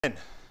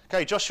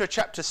Okay, Joshua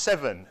chapter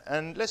 7,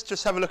 and let's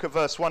just have a look at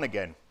verse 1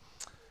 again.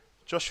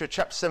 Joshua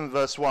chapter 7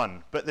 verse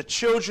 1. But the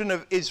children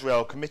of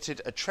Israel committed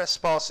a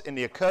trespass in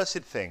the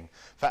accursed thing,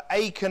 for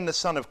Achan the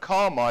son of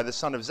Carmi, the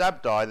son of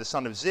Zabdi, the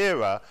son of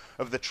Zerah,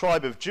 of the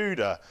tribe of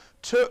Judah,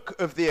 took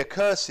of the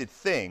accursed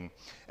thing,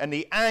 and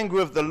the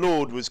anger of the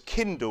Lord was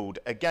kindled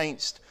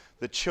against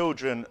the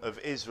children of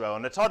Israel.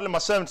 And the title of my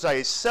sermon today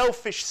is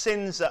Selfish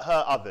Sins That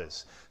Hurt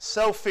Others.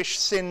 Selfish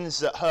Sins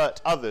That Hurt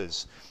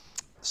Others.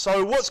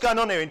 So what's going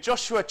on here in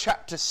Joshua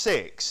chapter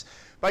 6?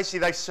 Basically,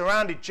 they've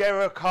surrounded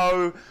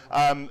Jericho.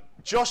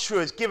 Joshua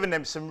has given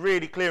them some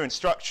really clear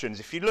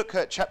instructions. If you look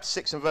at chapter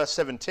 6 and verse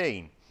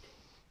 17,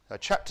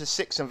 chapter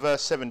 6 and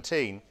verse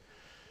 17, it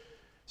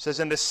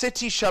says, And the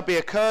city shall be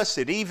accursed,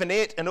 even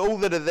it and all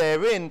that are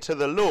therein, to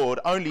the Lord.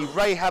 Only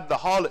Rahab the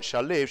harlot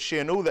shall live, she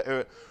and all that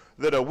are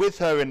with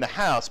her in the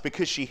house,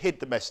 because she hid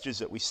the messages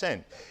that we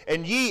sent.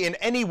 And ye in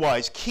any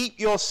wise keep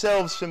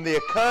yourselves from the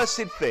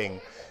accursed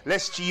thing,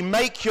 lest ye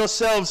make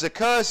yourselves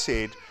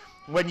accursed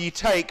when ye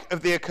take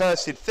of the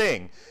accursed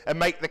thing, and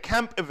make the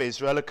camp of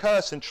Israel a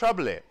curse and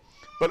trouble it.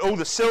 But all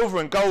the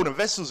silver and gold and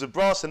vessels of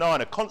brass and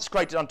iron are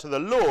consecrated unto the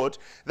Lord,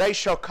 they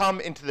shall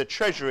come into the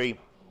treasury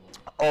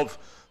of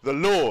the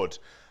Lord.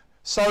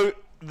 So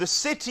the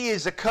city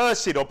is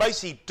accursed, or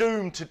basically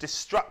doomed to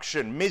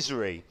destruction,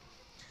 misery.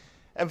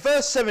 And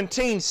verse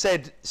 17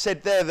 said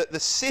there that the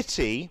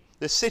city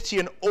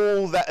and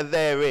all that are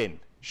therein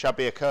shall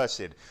be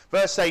accursed.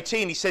 Verse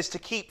 18, he says to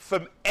keep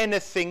from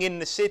anything in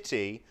the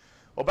city,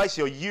 or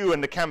basically, or you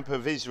and the camp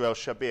of Israel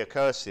shall be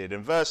accursed.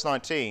 And verse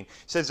 19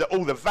 says that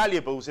all the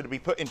valuables are to be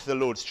put into the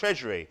Lord's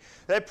treasury.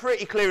 They're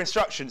pretty clear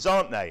instructions,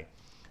 aren't they?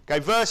 Okay,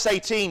 verse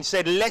 18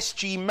 said,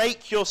 lest ye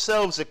make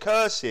yourselves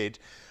accursed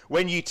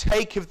when you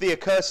take of the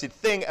accursed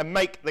thing, and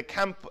make the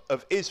camp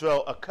of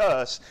Israel a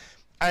curse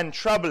and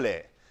trouble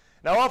it.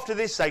 Now after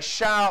this they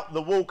shout,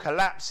 the wall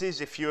collapses.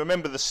 If you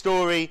remember the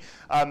story,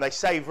 they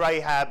save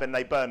Rahab and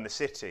they burn the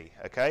city.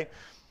 Okay,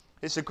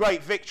 it's a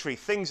great victory.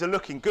 Things are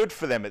looking good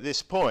for them at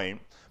this point.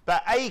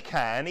 But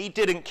Achan, he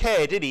didn't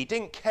care, did he? He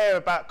didn't care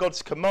about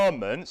God's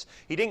commandments.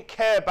 He didn't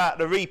care about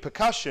the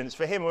repercussions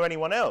for him or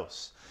anyone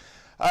else.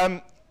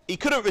 He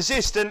couldn't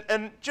resist,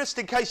 and just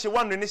in case you're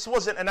wondering, this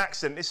wasn't an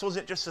accident. This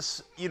wasn't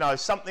just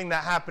something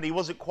that happened. He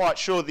wasn't quite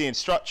sure of the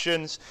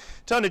instructions.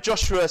 Turn to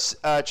Joshua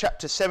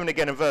chapter 7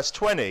 again and verse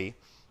 20.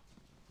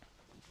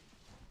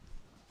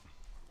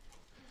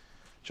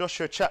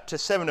 Joshua chapter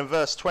 7 and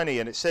verse 20,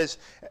 and it says,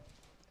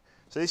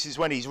 so this is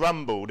when he's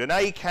rumbled. And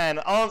Achan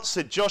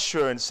answered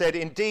Joshua and said,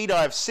 Indeed,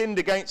 I have sinned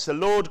against the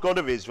Lord God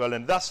of Israel,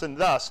 and thus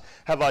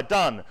have I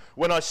done.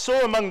 When I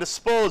saw among the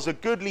spoils a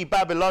goodly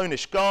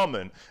Babylonish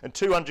garment, and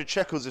 200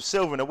 shekels of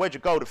silver, and a wedge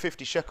of gold of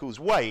 50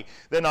 shekels weight,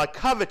 then I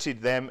coveted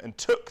them and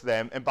took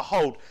them, and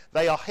behold,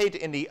 they are hid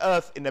in the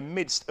earth in the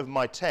midst of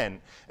my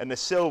tent, and the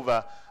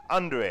silver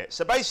under it.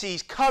 So basically,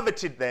 he's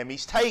coveted them,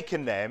 he's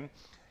taken them,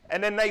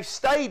 and then they've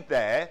stayed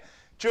there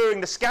during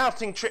the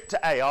scouting trip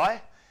to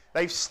Ai.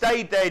 They've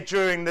stayed there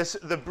during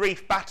the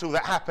brief battle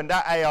that happened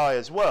at Ai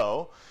as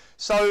well.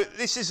 So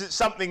this isn't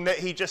something that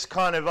he just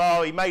kind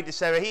of, he made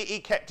this error. He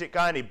kept it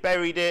going, he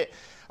buried it.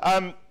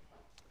 Now,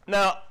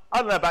 I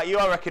don't know about you,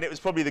 I reckon it was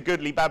probably the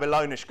goodly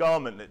Babylonish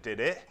garment that did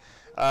it.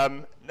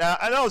 Now,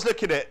 and I was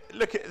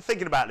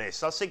thinking about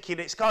this. I was thinking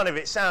it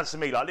sounds to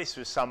me like this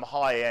was some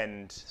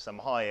high-end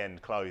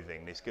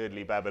clothing, this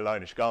goodly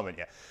Babylonish garment,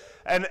 yeah.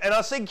 And I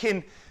was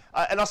thinking,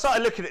 and I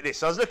started looking at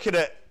this. I was looking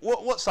at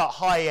what's that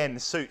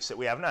high-end suits that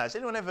we have now. Has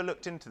anyone ever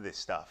looked into this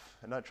stuff?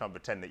 And don't try and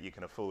pretend that you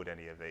can afford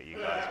any of it, you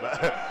guys.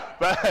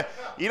 But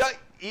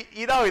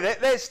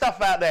there's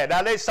stuff out there.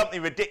 Now, there's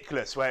something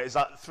ridiculous where it's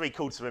like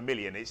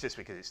 $750,000. It's just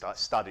because it's like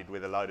studded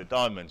with a load of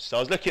diamonds. So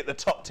I was looking at the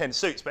top 10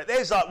 suits. But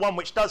there's like one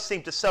which does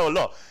seem to sell a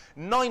lot.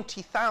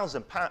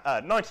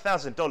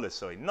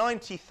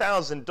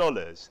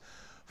 $90,000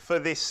 for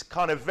this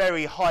kind of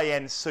very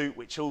high-end suit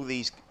which all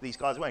these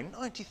guys are wearing.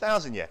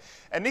 90,000, yeah.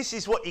 And this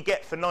is what you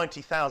get for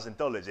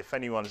 $90,000 if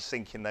anyone's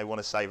thinking they want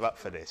to save up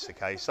for this,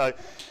 okay? So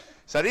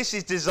this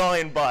is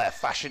designed by a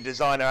fashion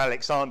designer,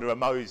 Alexander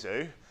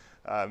Amozu.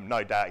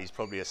 No doubt he's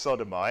probably a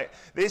sodomite.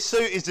 This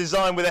suit is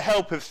designed with the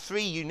help of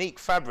 3 unique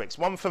fabrics.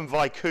 One from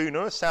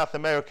vicuna, a South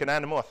American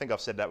animal, I think I've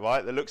said that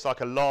right, that looks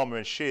like a llama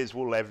and shears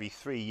wool every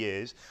 3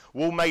 years.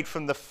 Wool made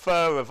from the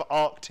fur of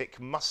Arctic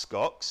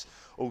muskox,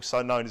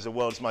 also known as the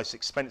world's most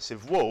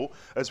expensive wool,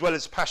 as well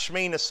as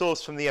pashmina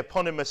sourced from the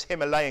eponymous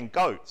Himalayan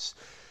goats.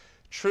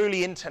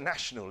 Truly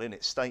international in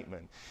its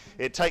statement.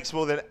 It takes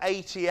more than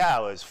 80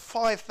 hours,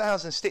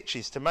 5,000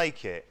 stitches to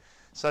make it.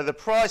 So the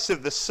price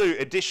of the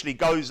suit additionally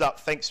goes up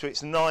thanks to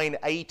its 9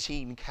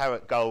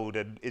 18-karat gold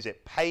and is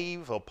it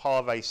pave or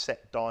pave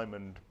set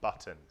diamond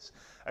buttons.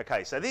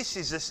 Okay, so this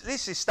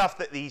is stuff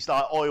that these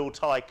like oil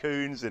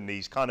tycoons and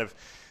these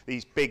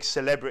big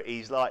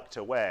celebrities like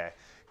to wear,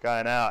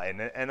 going out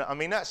in, and I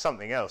mean that's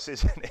something else,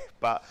 isn't it?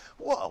 But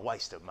what a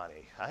waste of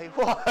money, eh?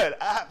 What an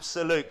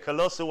absolute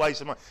colossal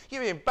waste of money. You'd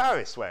be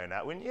embarrassed wearing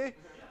that, wouldn't you?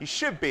 You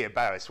should be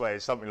embarrassed wearing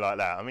something like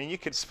that. I mean, you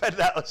could spend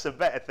that on some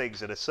better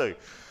things than a suit.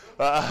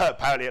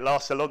 Apparently it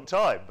lasts a long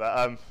time,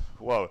 but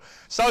Whoa.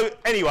 So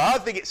anyway, I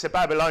think it's a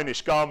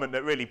Babylonish garment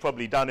that really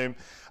probably done him,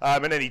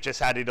 and then he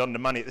just added on the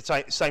money at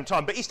the same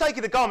time. But he's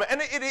taken a garment,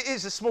 and it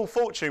is a small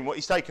fortune what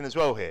he's taken as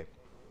well here.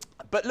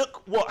 But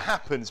look what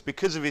happens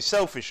because of his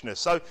selfishness.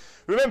 So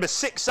remember,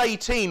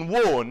 6:18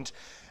 warned,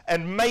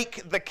 and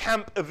make the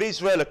camp of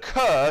Israel a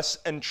curse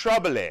and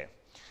trouble it.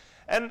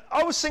 And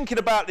I was thinking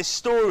about this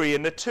story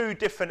and the two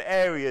different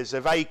areas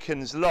of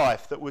Achan's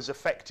life that was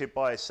affected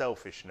by his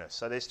selfishness.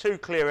 So there's two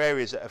clear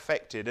areas that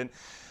affected. And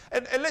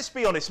let's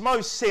be honest,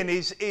 most sin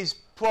is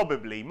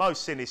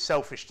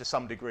selfish to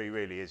some degree,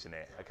 really, isn't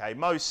it? Okay,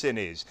 most sin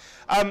is.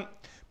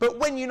 But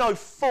when you know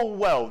full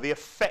well the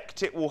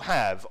effect it will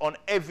have on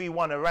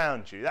everyone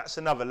around you, that's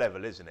another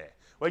level, isn't it?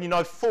 When you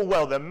know full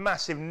well the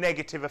massive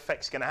negative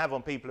effects it's going to have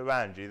on people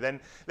around you,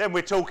 then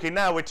we're talking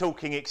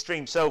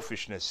extreme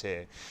selfishness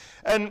here.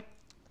 And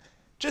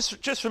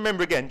just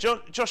remember again,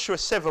 Joshua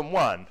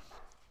 7:1,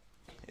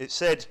 it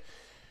said,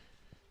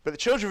 but the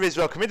children of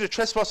Israel committed a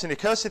trespass and the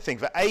accursed thing,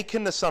 for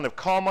Achan the son of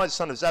Carmi, the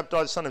son of Zabdi,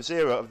 the son of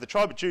Zerah, of the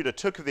tribe of Judah,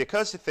 took of the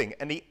accursed thing,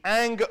 and the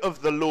anger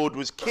of the Lord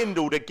was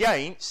kindled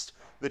against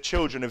the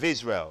children of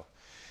Israel.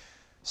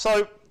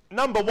 So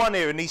number one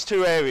here in these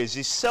two areas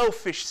is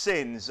selfish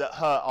sins that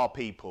hurt our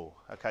people.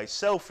 Okay,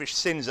 selfish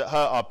sins that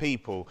hurt our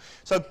people.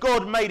 So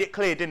God made it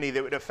clear, didn't he, that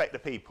it would affect the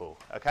people.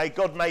 Okay,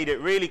 God made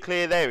it really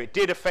clear there. It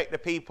did affect the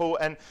people.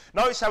 And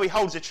notice how he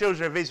holds the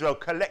children of Israel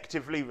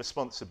collectively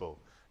responsible.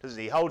 Doesn't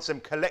he? He holds them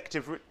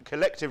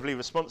collectively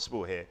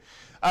responsible here.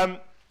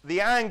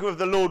 The anger of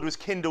the Lord was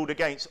kindled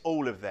against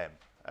all of them.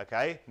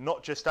 Okay,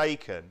 not just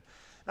Achan.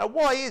 Now,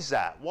 why is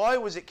that? Why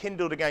was it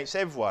kindled against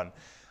everyone?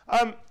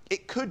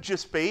 It could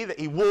just be that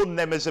he warned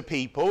them as a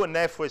people, and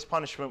therefore his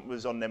punishment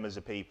was on them as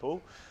a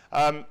people.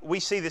 We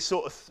see this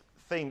sort of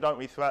theme, don't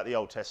we, throughout the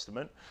Old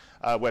Testament,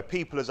 where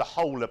people as a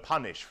whole are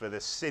punished for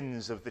the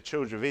sins of the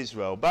children of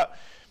Israel. But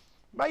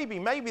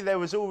maybe there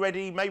was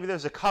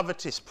a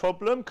covetous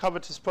problem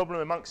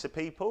amongst the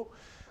people.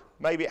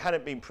 Maybe it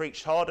hadn't been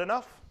preached hard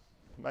enough.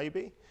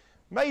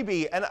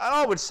 Maybe, and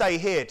I would say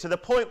here, to the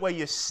point where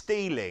you're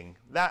stealing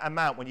that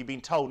amount when you've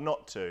been told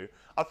not to,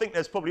 I think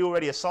there's probably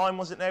already a sign,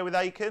 wasn't there, with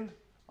Achan?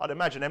 I'd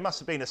imagine there must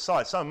have been a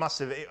sign. Someone must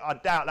have, I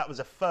doubt that was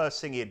the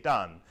first thing he had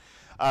done,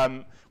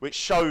 which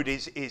showed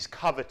his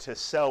covetous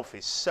self,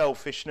 his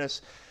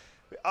selfishness.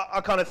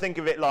 I kind of think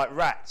of it like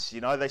rats, you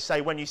know. They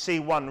say when you see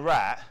one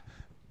rat,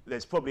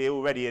 there's probably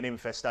already an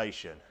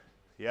infestation.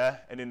 Yeah,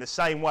 and in the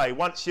same way,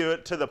 once you're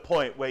to the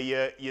point where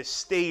you're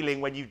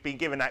stealing when you've been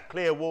given that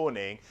clear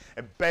warning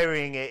and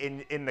burying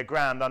it in the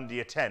ground under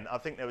your tent, I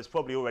think there was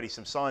probably already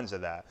some signs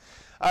of that.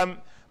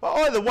 But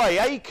either way,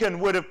 Achan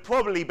would have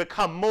probably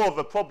become more of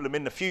a problem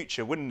in the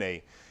future, wouldn't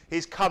he?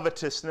 His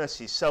covetousness,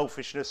 his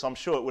selfishness, I'm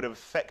sure it would have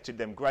affected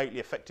them greatly,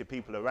 affected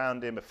people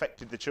around him,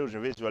 affected the children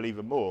of Israel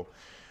even more.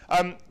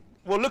 Well,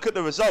 look at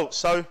the results.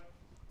 So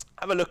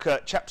have a look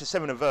at chapter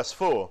 7 and verse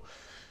 4.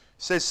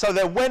 It says, so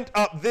there went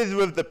up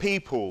thither of the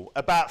people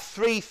about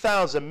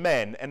 3,000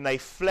 men, and they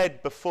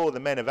fled before the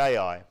men of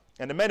Ai.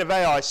 And the men of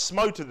Ai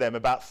smote of them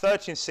about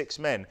 36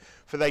 men,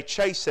 for they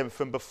chased them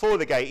from before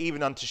the gate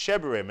even unto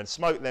Shebarim, and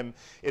smote them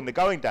in the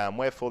going down,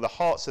 wherefore the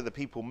hearts of the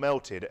people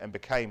melted and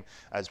became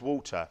as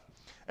water.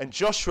 And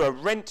Joshua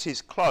rent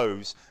his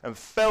clothes and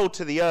fell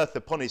to the earth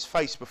upon his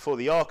face before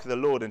the ark of the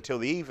Lord until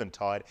the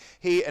eventide,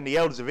 he and the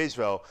elders of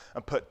Israel,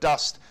 and put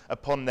dust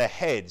upon their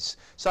heads.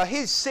 So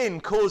his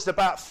sin caused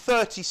about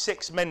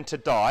 36 men to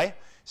die. It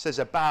says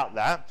about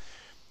that.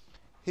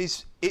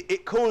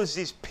 It caused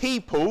his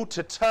people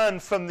to turn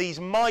from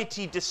these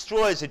mighty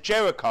destroyers of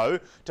Jericho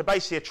to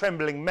basically a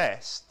trembling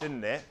mess,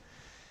 didn't it?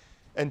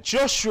 And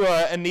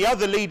Joshua and the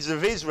other leaders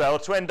of Israel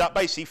to end up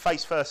basically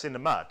face first in the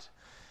mud.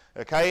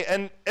 Okay,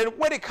 and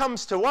when it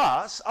comes to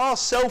us, our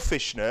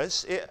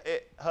selfishness,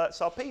 it hurts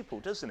our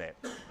people, doesn't it?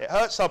 It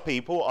hurts our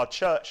people, our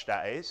church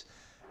that is,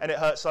 and it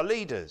hurts our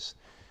leaders.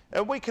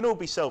 And we can all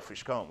be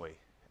selfish, can't we?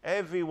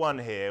 Everyone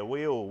here,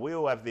 we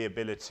all have the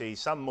ability,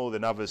 some more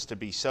than others, to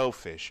be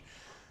selfish.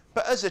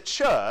 But as a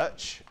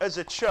church,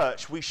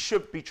 we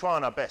should be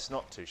trying our best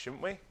not to,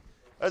 shouldn't we?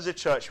 As a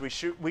church, we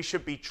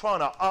should be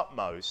trying our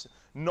utmost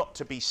not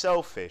to be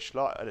selfish,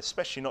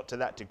 especially not to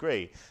that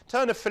degree.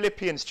 Turn to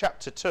Philippians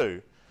chapter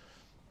 2.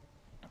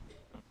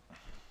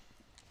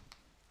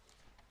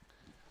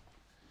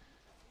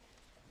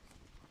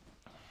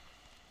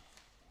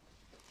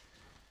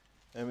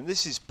 And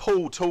this is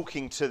Paul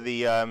talking to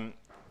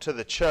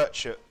the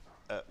church at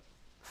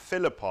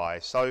Philippi.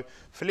 So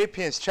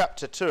Philippians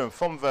chapter 2 and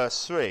from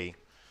verse 3, he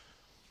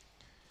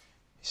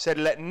said,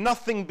 let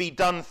nothing be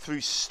done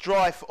through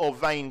strife or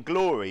vain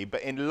glory,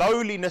 but in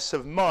lowliness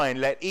of mind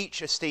let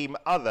each esteem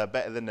other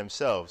better than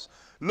themselves.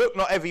 Look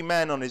not every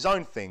man on his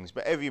own things,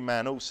 but every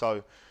man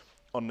also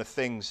on the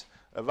things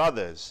of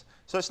others.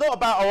 So it's not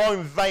about our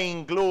own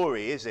vain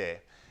glory, is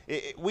it?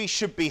 We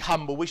should be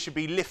humble. We should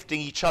be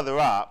lifting each other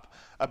up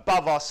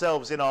above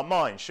ourselves in our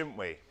mind, shouldn't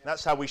we?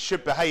 That's how we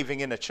should be behaving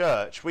in a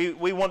church. We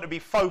want to be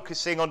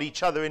focusing on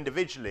each other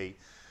individually,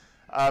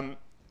 and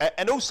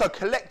also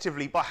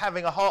collectively by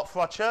having a heart for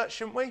our church,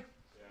 shouldn't we? Yeah.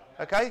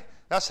 Okay,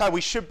 that's how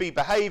we should be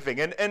behaving.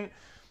 And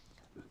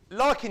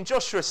like in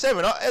Joshua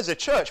 7, as a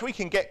church, we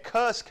can get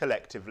cursed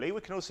collectively.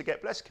 We can also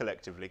get blessed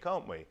collectively,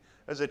 can't we?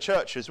 As a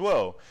church as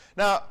well.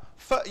 Now,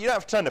 you don't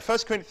have to turn to 1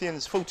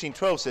 Corinthians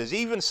 14:12 says,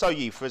 even so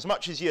ye, for as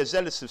much as ye are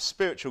zealous of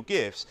spiritual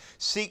gifts,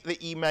 seek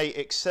that ye may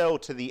excel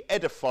to the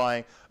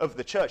edifying of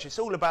the church. It's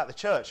all about the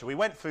church. We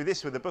went through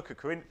this with the book of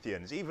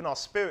Corinthians. Even our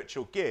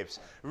spiritual gifts,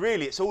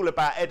 really, it's all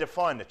about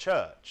edifying the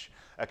church.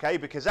 Okay,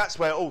 because that's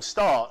where it all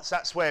starts.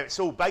 That's where it's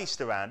all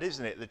based around,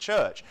 isn't it? The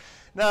church.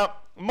 Now,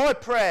 my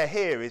prayer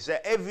here is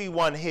that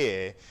everyone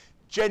here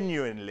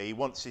genuinely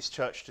wants this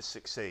church to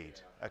succeed.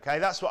 Okay,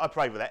 that's what I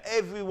pray for, that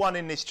everyone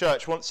in this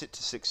church wants it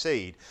to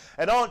succeed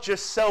and aren't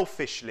just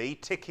selfishly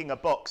ticking a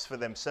box for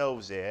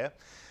themselves here,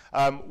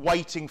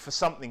 waiting for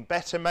something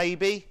better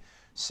maybe,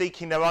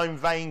 seeking their own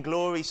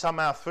vainglory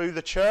somehow through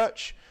the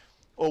church,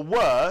 or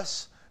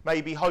worse,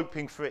 maybe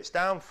hoping for its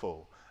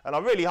downfall. And I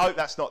really hope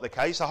that's not the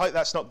case. I hope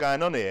that's not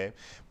going on here.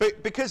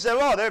 But because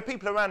there are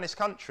people around this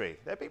country.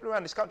 There are people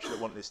around this country that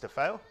want this to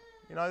fail.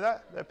 You know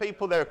that?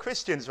 There are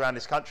Christians around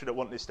this country that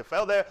want this to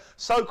fail. There are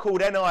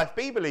so-called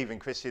NIFB believing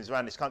Christians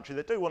around this country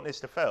that do want this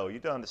to fail. You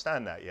do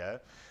understand that, yeah?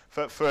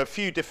 For a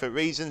few different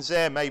reasons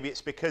there. Maybe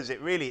it's because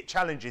it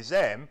challenges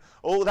them.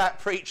 All that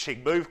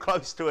preaching, move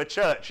close to a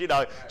church,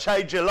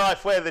 change your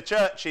life where the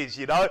church is,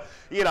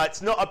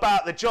 it's not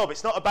about the job,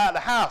 it's not about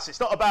the house, it's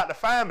not about the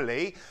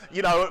family,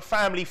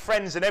 family,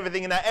 friends and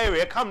everything in that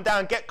area. Come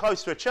down, get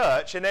close to a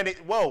church, and then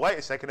wait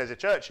a second, there's a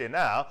church here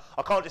now.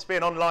 I can't just be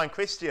an online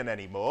Christian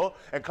anymore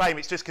and claim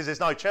it's just because there's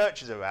no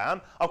churches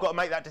around. I've got to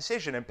make that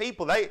decision. And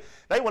people, they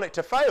want it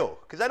to fail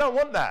because they don't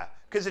want that.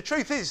 Because the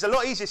truth is, it's a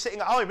lot easier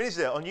sitting at home,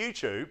 isn't it, on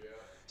YouTube,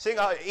 sitting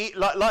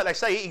like they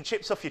say, eating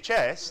chips off your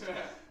chest.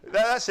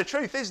 That's the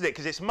truth, isn't it?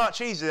 Because it's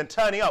much easier than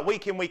turning up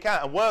week in, week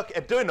out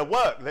and doing the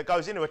work that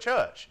goes into a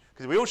church.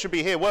 Because we all should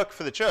be here working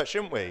for the church,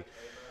 shouldn't we?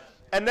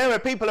 And there are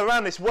people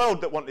around this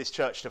world that want this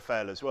church to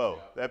fail as well.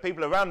 There are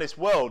people around this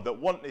world that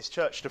want this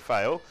church to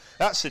fail.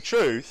 That's the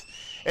truth.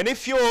 And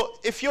if you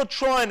are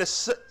trying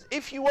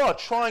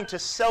to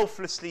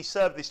selflessly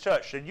serve this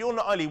church, then you'll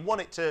not only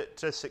want it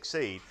to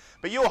succeed,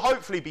 but you'll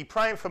hopefully be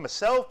praying for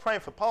myself, praying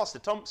for Pastor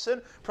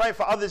Thompson, praying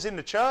for others in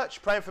the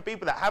church, praying for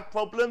people that have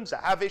problems,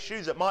 that have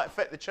issues that might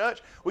affect the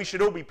church. We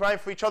should all be praying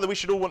for each other. We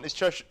should all want this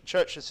church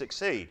to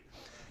succeed.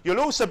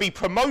 You'll also be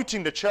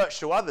promoting the church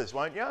to others,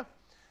 won't you?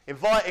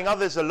 Inviting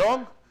others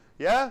along.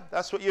 Yeah,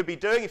 that's what you'll be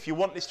doing. If you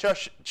want this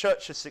church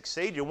to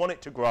succeed, you want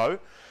it to grow.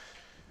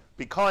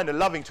 Be kind and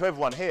loving to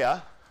everyone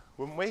here,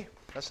 wouldn't we?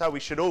 That's how we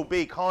should all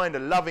be, kind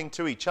and loving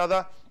to each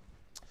other.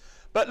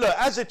 But look,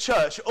 as a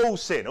church, all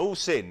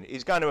sin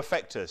is going to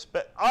affect us.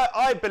 But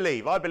I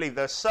believe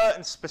there are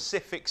certain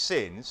specific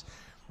sins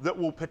that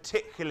will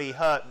particularly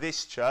hurt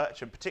this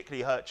church and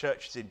particularly hurt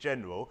churches in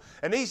general.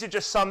 And these are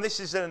just some. This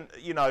isn't,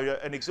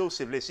 an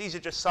exhaustive list. These are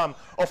just some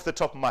off the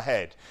top of my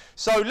head.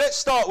 So let's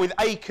start with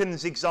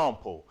Achan's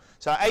example.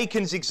 So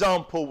Achan's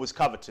example was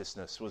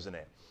covetousness, wasn't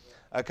it?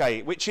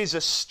 Okay, which is a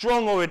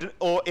strong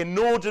or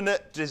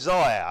inordinate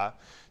desire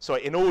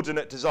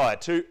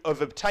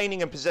of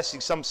obtaining and possessing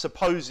some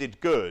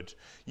supposed good,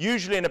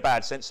 usually in a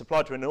bad sense,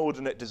 applied to an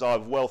inordinate desire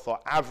of wealth or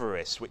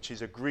avarice, which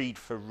is a greed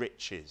for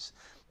riches.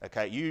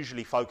 Okay, it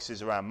usually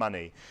focuses around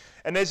money.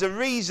 And there's a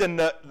reason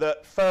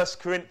that 1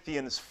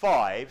 Corinthians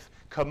 5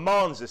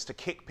 commands us to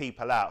kick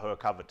people out who are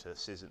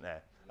covetous, isn't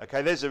there?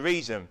 Okay, there's a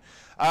reason.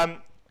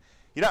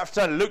 You don't have to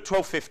turn to Luke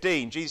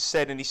 12:15. Jesus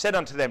said, and he said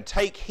unto them,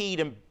 take heed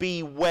and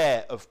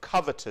beware of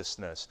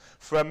covetousness,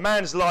 for a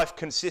man's life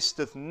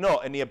consisteth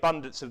not in the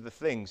abundance of the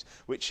things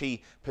which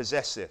he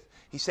possesseth.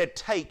 He said,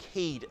 take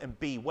heed and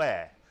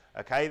beware.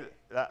 Okay,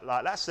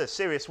 that's a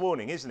serious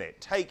warning, isn't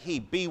it? Take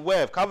heed,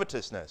 beware of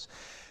covetousness.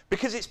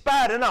 Because it's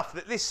bad enough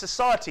that this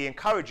society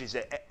encourages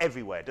it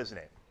everywhere, doesn't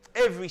it?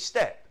 Every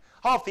step.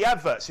 Half the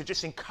adverts are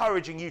just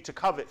encouraging you to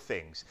covet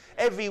things.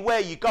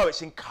 Everywhere you go,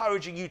 it's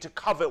encouraging you to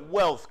covet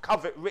wealth,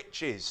 covet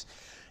riches,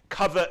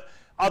 covet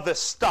other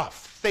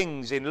stuff,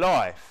 things in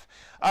life.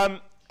 And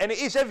it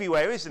is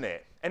everywhere, isn't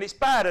it? And it's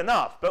bad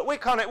enough. But we're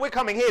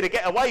coming here to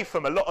get away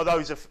from a lot of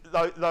those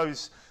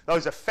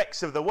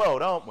effects of the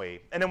world, aren't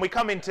we? And then we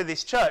come into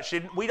this church,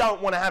 and we don't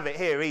want to have it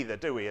here either,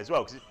 do we, as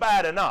well? Because it's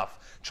bad enough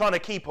trying to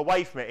keep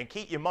away from it and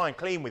keep your mind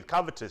clean with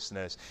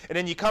covetousness. And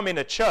then you come in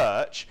a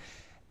church,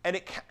 and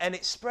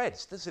it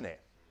spreads, doesn't it?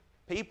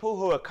 People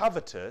who are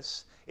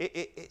covetous,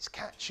 it's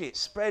catchy, it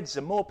spreads.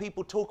 The more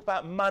people talk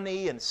about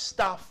money and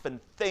stuff and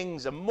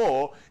things, and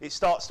more it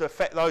starts to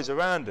affect those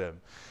around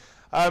them.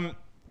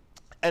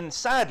 And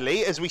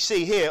sadly, as we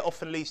see here,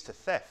 often leads to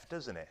theft,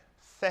 doesn't it?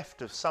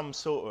 Theft of some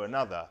sort or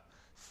another.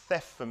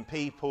 Theft from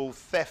people,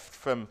 theft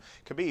from,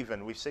 could be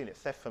even, we've seen it,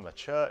 theft from a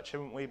church,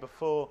 haven't we,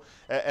 before?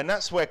 And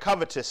that's where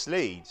covetous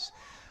leads.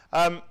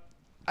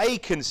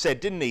 Achan said,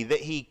 didn't he, that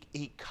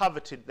he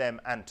coveted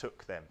them and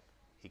took them.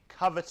 He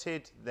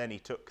coveted, then he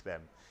took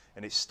them.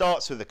 And it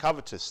starts with the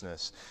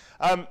covetousness.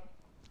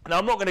 Now,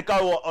 I'm not going to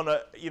go on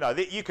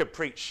you could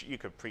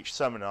preach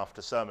sermon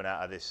after sermon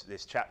out of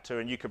this chapter,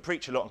 and you could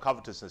preach a lot on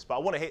covetousness, but I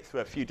want to hit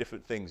through a few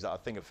different things that I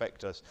think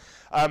affect us.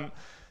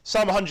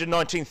 Psalm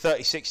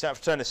 119:36, Ian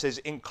Taverner says,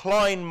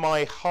 incline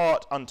my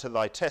heart unto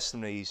thy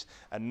testimonies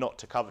and not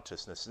to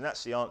covetousness. And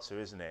that's the answer,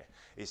 isn't it?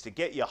 Is to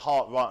get your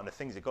heart right on the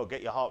things of God,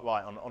 get your heart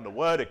right on the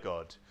word of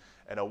God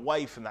and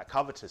away from that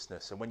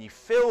covetousness. And when you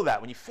feel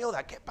that,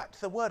 get back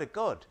to the word of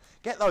God.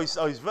 Get those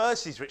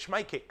verses which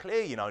make it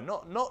clear,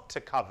 not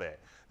to covet.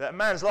 That a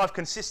man's life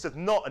consists of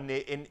not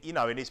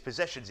in his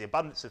possessions, the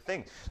abundance of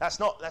things. That's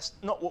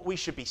not what we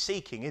should be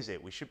seeking, is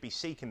it? We should be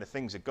seeking the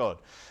things of God.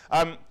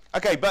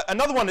 Okay, but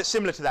another one that's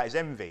similar to that is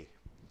envy.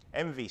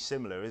 Envy's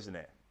similar, isn't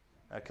it?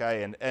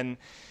 Okay, and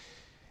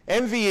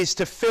envy is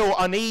to feel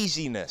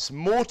uneasiness,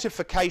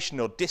 mortification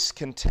or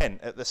discontent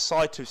at the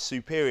sight of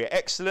superior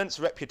excellence,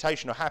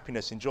 reputation or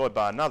happiness enjoyed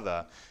by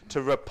another,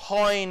 to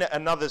repine at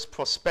another's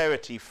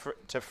prosperity,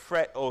 to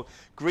fret or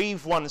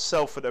grieve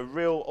oneself at the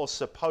real or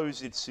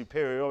supposed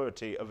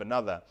superiority of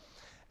another,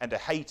 and to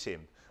hate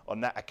him on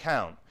that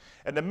account.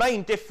 And the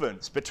main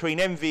difference between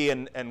envy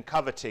and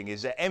coveting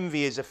is that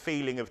envy is a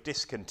feeling of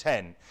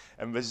discontent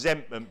and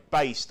resentment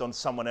based on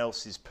someone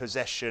else's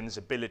possessions,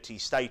 ability,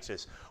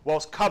 status,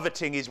 whilst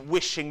coveting is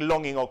wishing,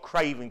 longing or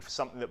craving for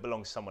something that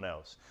belongs to someone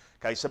else.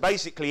 Okay, so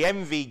basically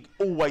envy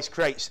always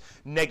creates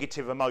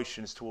negative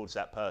emotions towards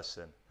that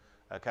person.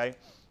 Okay,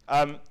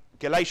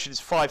 Galatians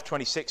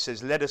 5:26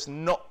 says, let us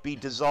not be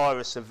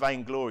desirous of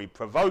vainglory,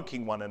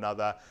 provoking one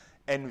another,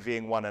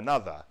 envying one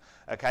another.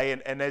 Okay,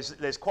 and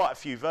there's quite a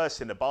few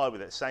verses in the Bible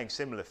that are saying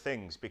similar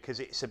things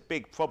because it's a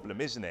big problem,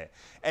 isn't it?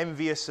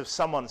 Envious of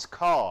someone's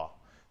car.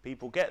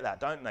 People get that,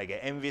 don't they? Get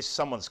envious of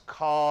someone's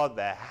car,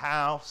 their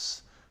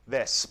house,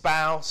 their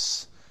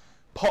spouse,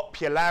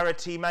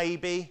 popularity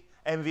maybe.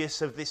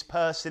 Envious of this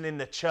person in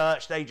the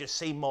church. They just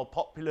seem more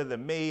popular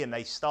than me and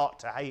they start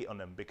to hate on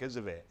them because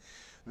of it.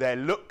 Their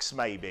looks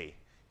maybe,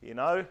 and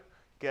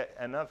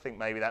I think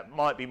maybe that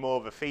might be more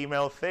of a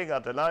female thing. I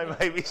don't know.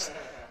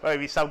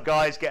 Maybe some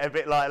guys get a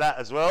bit like that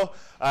as well.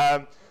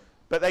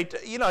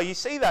 But you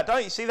see that,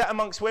 don't you? See that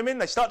amongst women?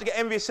 They start to get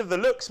envious of the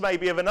looks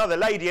maybe of another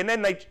lady, and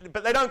then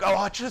but they don't go, oh,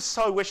 I just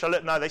so wish I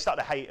looked. No, they start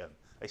to hate them.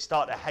 They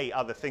start to hate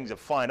other things and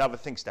find other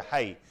things to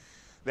hate.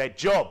 Their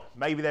job,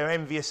 maybe they're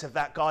envious of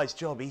that guy's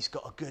job. He's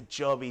got a good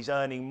job. He's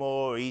earning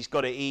more. He's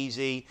got it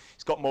easy.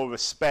 He's got more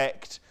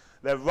respect.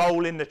 Their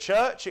role in the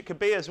church, it could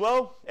be as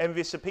well.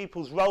 Envious of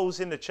people's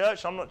roles in the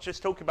church. I'm not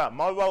just talking about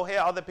my role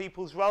here, other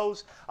people's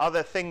roles,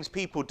 other things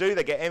people do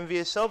they get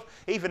envious of,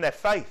 even their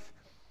faith.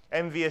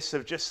 Envious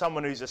of just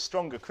someone who's a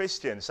stronger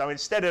Christian. So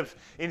instead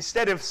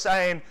of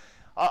saying,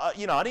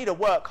 I need to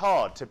work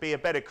hard to be a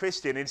better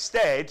Christian,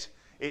 instead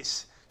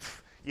it's,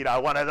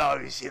 one of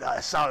those,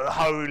 so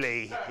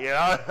holy,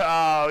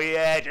 oh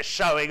yeah, just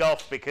showing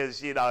off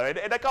because, and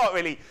I can't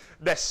really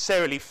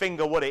necessarily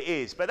finger what it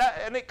is, but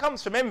and it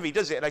comes from envy,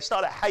 does it? And they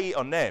start to hate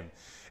on them.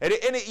 And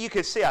you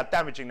can see how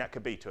damaging that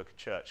could be to a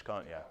church,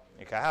 can't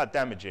you? Okay, how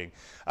damaging.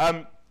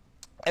 And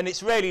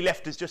it's rarely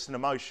left as just an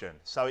emotion.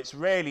 So it's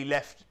rarely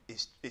left,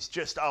 it's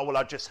just, oh, well,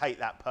 I just hate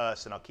that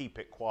person. I'll keep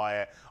it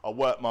quiet. I'll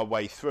work my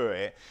way through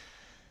it.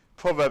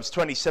 Proverbs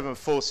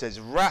 27:4 says,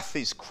 wrath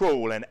is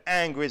cruel and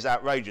anger is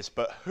outrageous,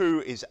 but who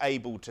is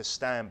able to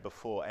stand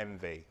before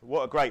envy?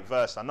 What a great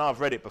verse. I know I've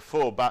read it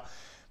before, but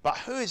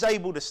who is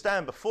able to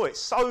stand before it? It's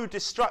so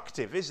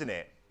destructive, isn't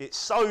it? It's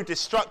so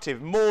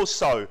destructive, more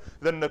so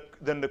than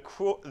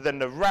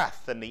the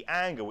wrath and the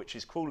anger, which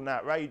is cruel and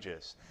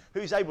outrageous.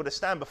 Who's able to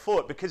stand before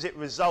it? Because it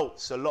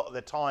results a lot of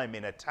the time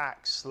in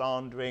attacks,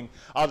 slandering,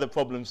 other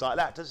problems like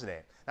that, doesn't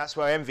it? That's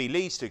where envy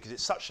leads to, because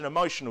it's such an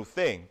emotional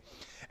thing.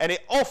 And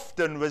it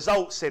often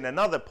results in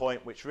another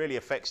point which really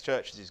affects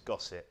churches is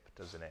gossip,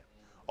 doesn't it?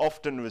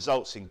 Often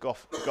results in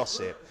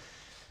gossip.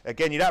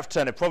 Again, you'd have to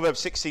turn to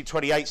Proverbs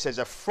 16:28 says,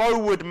 a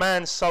froward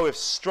man soweth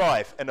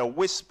strife, and a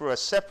whisperer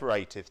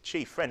separateth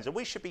chief friends. And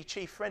we should be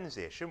chief friends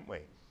here, shouldn't we?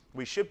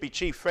 We should be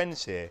chief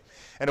friends here.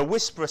 And a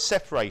whisperer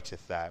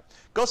separateth that.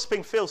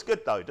 Gossiping feels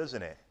good though,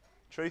 doesn't it?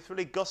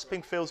 Truthfully,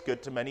 gossiping feels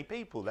good to many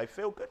people. They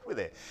feel good with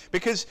it.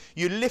 Because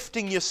you're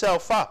lifting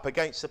yourself up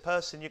against the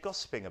person you're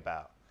gossiping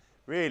about.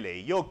 Really,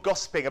 you're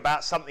gossiping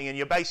about something and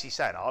you're basically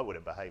saying, I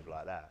wouldn't behave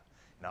like that.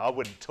 I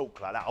wouldn't talk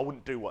like that. I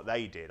wouldn't do what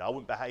they did. I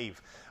wouldn't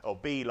behave or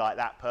be like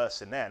that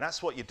person there. And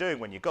that's what you're doing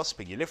when you're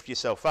gossiping. You lift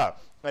yourself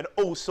up. And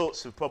all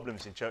sorts of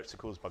problems in church are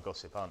caused by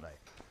gossip, aren't they?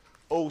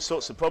 All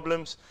sorts of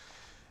problems.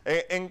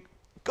 And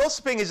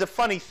gossiping is a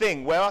funny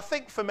thing where I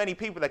think for many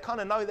people, they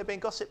kind of know they're being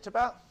gossiped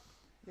about.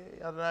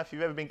 I don't know if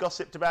you've ever been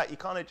gossiped about. You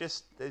kind of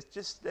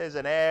there's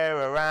an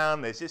air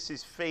around. There's just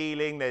this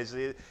feeling. There's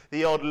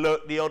the odd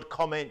look, the odd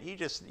comment. You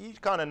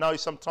kind of know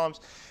sometimes.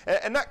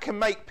 And that can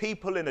make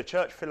people in a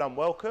church feel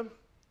unwelcome.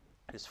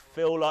 Just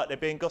feel like they're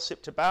being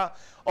gossiped about.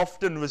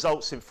 Often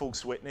results in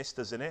false witness,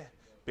 doesn't it?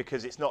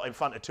 Because it's not in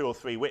front of 2 or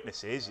 3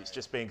 witnesses. It's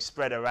just being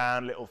spread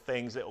around, little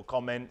things, little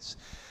comments.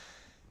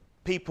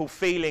 People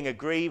feeling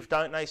aggrieved,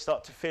 don't they?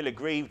 Start to feel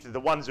aggrieved. The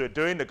ones who are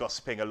doing the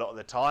gossiping a lot of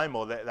the time,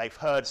 or they've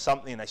heard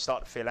something and they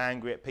start to feel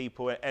angry at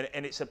people.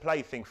 And it's a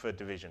plaything for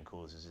division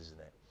causes, isn't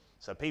it?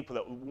 So people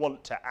that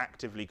want to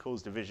actively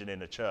cause division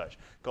in a church,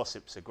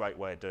 gossip's a great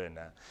way of doing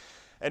that.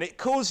 And it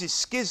causes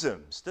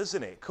schisms,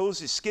 doesn't it? It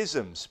causes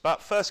schisms.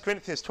 But 1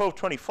 Corinthians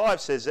 12:25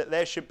 says that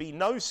there should be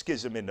no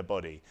schism in the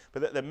body,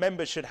 but that the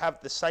members should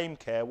have the same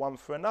care one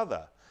for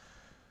another.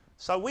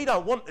 So we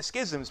don't want the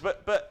schisms,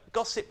 but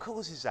gossip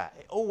causes that.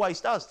 It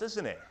always does,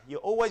 doesn't it? You're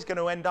always going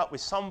to end up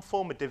with some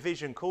form of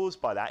division caused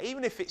by that,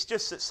 even if it's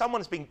just that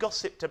someone's been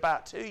gossiped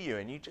about to you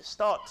and you just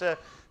start to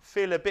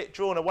feel a bit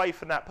drawn away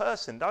from that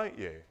person, don't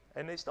you?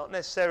 And it's not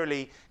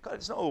necessarily,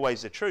 it's not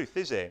always the truth,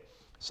 is it?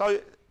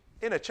 So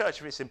in a church,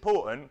 if it's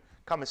important,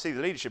 come and see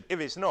the leadership. If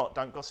it's not,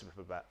 don't gossip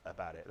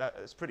about it.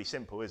 That's pretty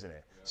simple, isn't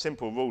it? Yeah.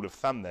 Simple rule of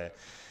thumb there.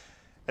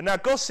 And now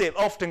gossip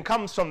often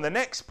comes from the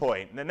next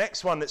point. The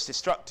next one that's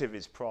destructive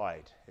is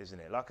pride, isn't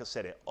it? Like I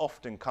said, it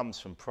often comes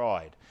from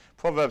pride.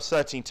 Proverbs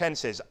 13:10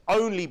 says,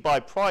 only by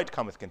pride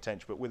cometh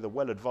contention, but with the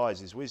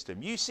well-advised is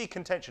wisdom. You see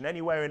contention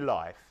anywhere in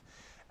life,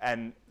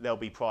 and there'll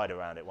be pride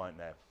around it, won't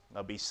there?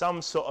 There'll be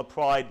some sort of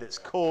pride that's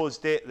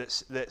caused it,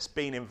 that's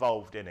been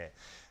involved in it.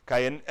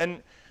 Okay,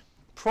 and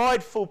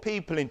prideful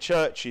people in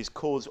churches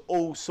cause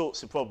all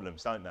sorts of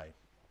problems, don't they?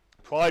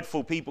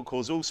 Prideful people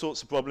cause all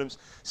sorts of problems.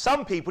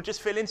 Some people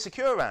just feel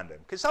insecure around them,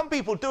 because some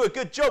people do a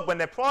good job when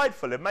they're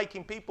prideful of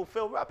making people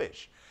feel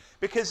rubbish,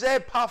 because they're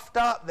puffed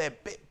up, they're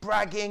a bit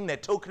bragging, they're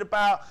talking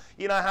about,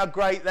 you know, how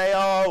great they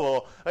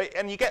are,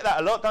 and you get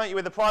that a lot, don't you,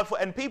 with the prideful,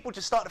 and people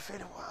just start to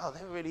feel, wow,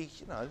 they're really,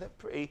 you know,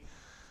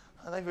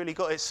 they've really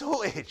got it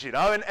sorted, you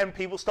know, and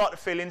people start to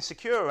feel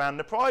insecure around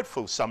the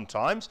prideful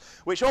sometimes,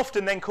 which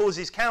often then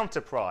causes counter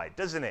pride,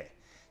 doesn't it?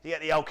 You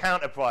get the old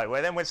counter pride,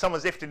 where then when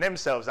someone's lifting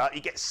themselves up,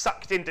 you get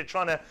sucked into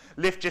trying to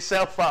lift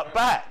yourself up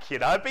back, you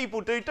know.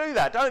 People do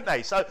that, don't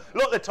they? So a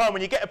lot of the time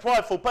when you get a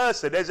prideful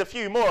person, there's a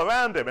few more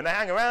around them, and they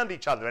hang around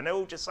each other, and they're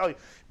all just so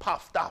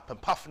puffed up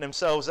and puffing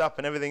themselves up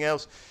and everything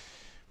else.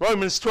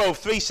 Romans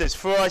 12:3 says,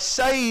 for I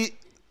say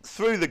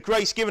through the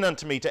grace given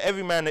unto me to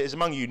every man that is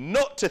among you,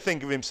 not to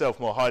think of himself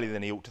more highly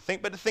than he ought to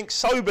think, but to think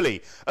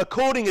soberly,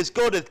 according as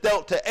God hath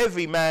dealt to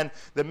every man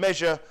the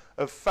measure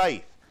of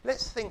faith.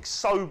 Let's think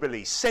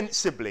soberly,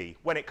 sensibly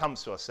when it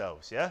comes to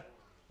ourselves, yeah?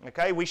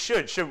 Okay, we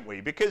should, shouldn't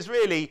we? Because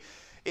really,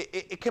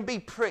 it can be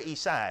pretty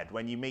sad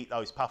when you meet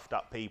those puffed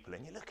up people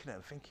and you're looking at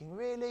them thinking,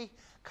 really?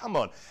 Come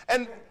on.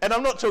 And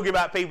I'm not talking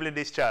about people in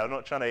this church, I'm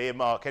not trying to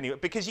earmark anyone,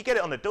 because you get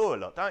it on the door a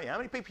lot, don't you? How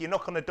many people you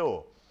knock on the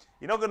door?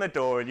 You knock on the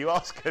door and you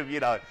ask them, you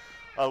know,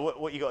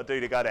 what you got to do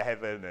to go to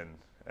heaven,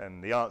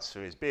 and the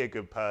answer is be a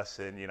good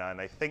person, you know, and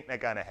they think they're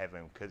going to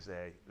heaven because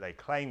they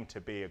claim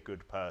to be a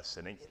good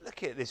person. And you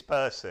look at this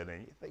person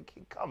and you're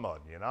thinking, come on,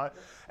 you know.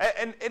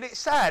 And it's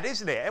sad,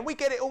 isn't it? And we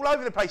get it all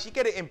over the place. You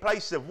get it in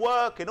places of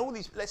work and all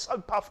these, they're so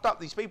puffed up,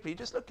 these people. You're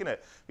just looking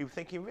at people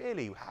thinking,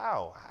 really,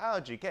 how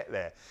did you get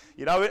there?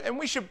 You know, and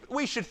we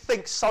should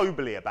think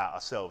soberly about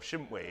ourselves,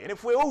 shouldn't we? And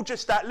if we're all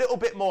just that little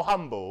bit more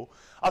humble,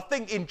 I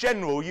think in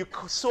general you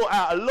sort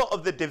out a lot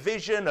of the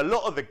division, a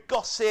lot of the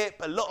gossip,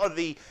 a lot of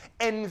the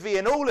envy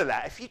and all of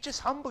that if you just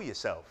humble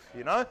yourself,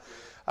 you know.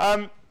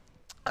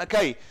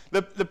 Okay,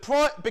 the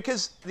pride,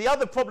 because the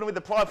other problem with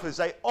the prideful is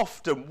they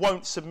often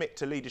won't submit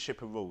to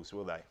leadership and rules,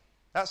 will they?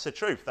 That's the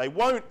truth. They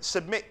won't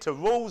submit to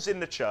rules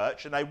in the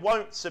church, and they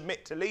won't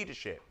submit to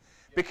leadership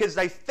because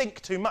they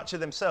think too much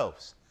of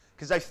themselves.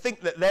 Because they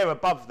think that they're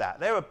above that.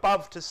 They're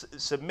above to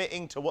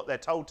submitting to what they're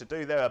told to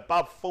do. They're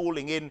above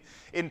falling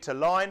into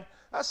line.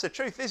 That's the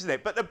truth, isn't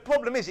it? But the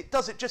problem is it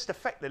doesn't just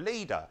affect the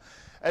leader.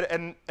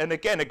 And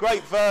again, a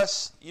great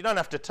verse. You don't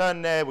have to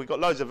turn there. We've got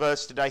loads of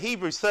verses today.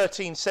 Hebrews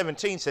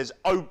 13:17 says,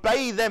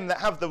 obey them that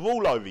have the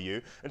rule over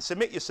you and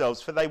submit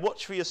yourselves, for they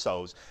watch for your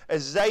souls,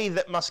 as they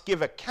that must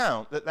give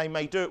account, that they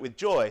may do it with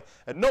joy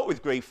and not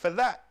with grief, for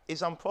that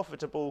is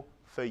unprofitable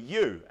for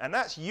you. And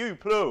that's you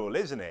plural,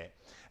 isn't it?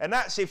 And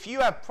that's if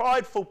you have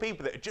prideful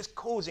people that are just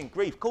causing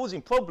grief,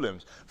 causing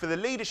problems for the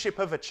leadership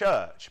of a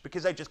church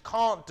because they just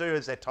can't do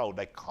as they're told.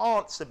 They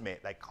can't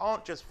submit. They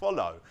can't just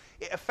follow.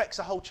 It affects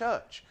the whole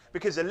church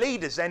because the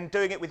leader's then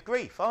doing it with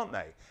grief, aren't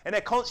they? And they're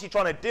constantly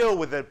trying to deal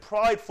with the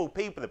prideful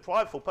people, the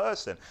prideful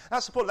person.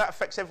 That's the point. That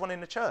affects everyone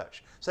in the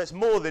church. So it's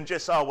more than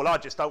just, oh, well, I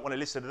just don't want to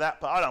listen to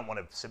that, but I don't want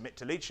to submit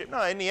to leadership.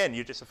 No, in the end,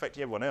 you're just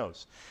affecting everyone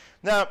else.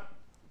 Now,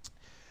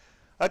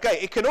 okay,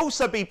 it can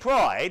also be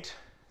pride.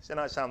 So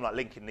I sound like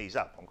linking these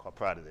up. I'm quite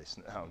proud of this.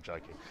 No, I'm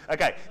joking.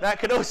 Okay, that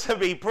could also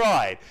be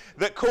pride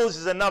that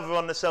causes another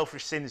on the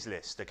selfish sins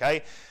list,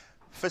 okay?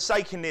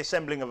 Forsaking the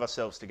assembling of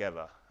ourselves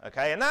together,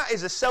 okay? And that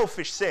is a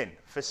selfish sin,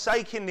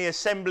 forsaking the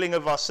assembling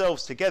of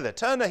ourselves together.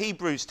 Turn to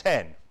Hebrews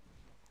 10.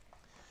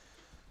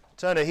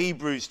 Turn to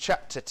Hebrews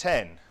chapter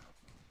 10.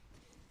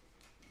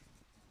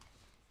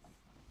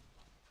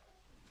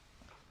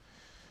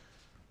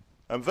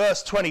 And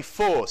verse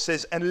 24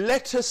 says, and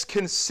let us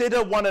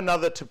consider one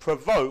another to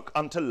provoke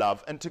unto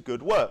love and to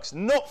good works,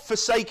 not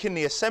forsaking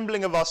the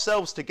assembling of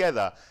ourselves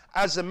together,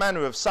 as the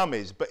manner of some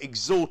is, but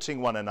exhorting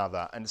one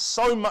another, and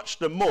so much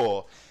the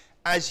more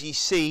as ye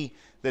see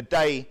the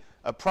day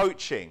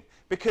approaching.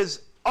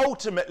 Because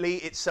ultimately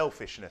it's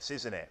selfishness,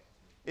 isn't it?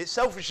 It's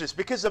selfishness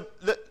because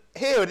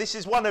here, this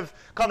is one of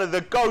kind of the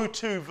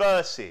go-to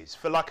verses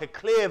for like a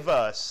clear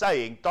verse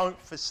saying,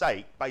 don't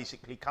forsake,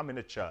 basically, coming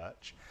to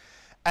church.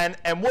 And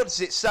what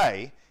does it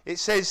say? It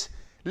says,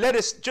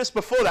 just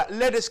before that,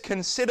 let us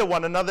consider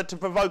one another to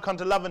provoke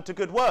unto love and to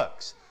good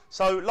works.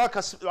 So like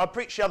I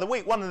preached the other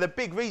week, one of the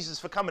big reasons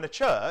for coming to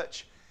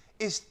church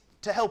is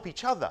to help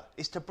each other,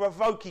 is to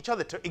provoke each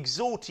other, to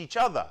exhort each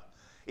other.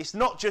 It's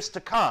not just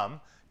to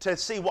come to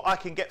see what I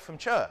can get from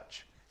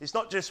church. It's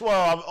not just,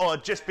 or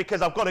just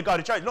because I've got to go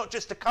to church. Not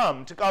just to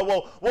come, to go,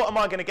 well, what am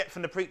I going to get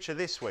from the preacher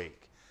this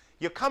week?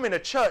 You're coming to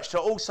church to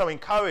also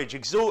encourage,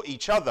 exhort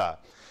each other.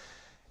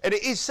 And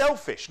it is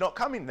selfish not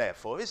coming,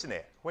 therefore, isn't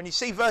it? When you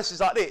see verses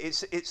like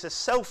this, it's a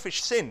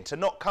selfish sin to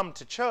not come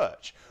to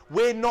church.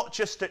 We're not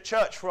just at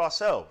church for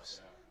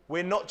ourselves.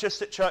 We're not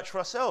just at church for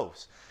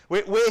ourselves.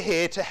 We're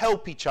here to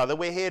help each other.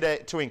 We're here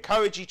to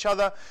encourage each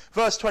other.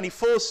 Verse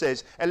 24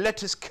 says, and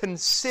let us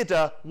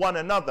consider one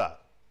another.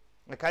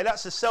 Okay,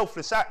 that's a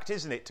selfless act,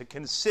 isn't it? To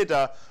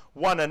consider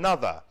one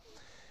another.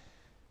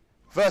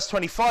 Verse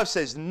 25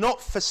 says,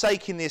 not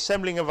forsaking the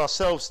assembling of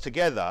ourselves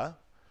together,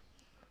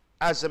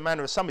 as the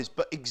manner of some is,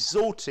 but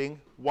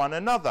exhorting one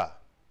another.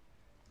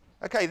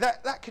 Okay,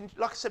 that can,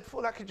 like I said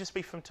before, that could just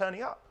be from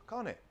turning up,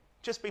 can't it?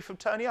 Just be from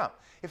turning up.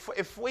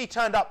 If we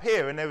turned up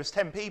here and there was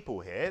 10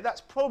 people here,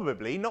 that's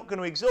probably not going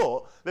to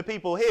exhort the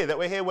people here that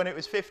were here when it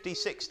was 50,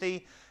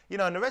 60,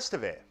 and the rest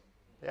of it.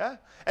 Yeah?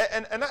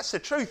 And that's the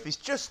truth. It's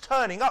just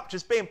turning up,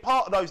 just being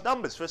part of those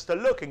numbers for us to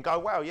look and go,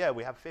 wow, yeah,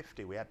 we have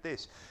 50, we had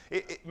this.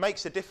 It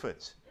makes a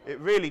difference. It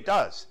really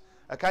does.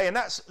 Okay, and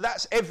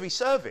that's every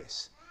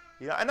service.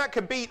 And that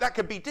can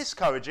be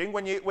discouraging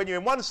when you're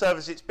in one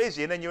service, it's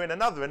busy, and then you're in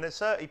another, and there's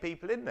 30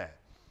 people in there.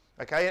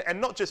 Okay, and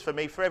not just for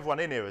me, for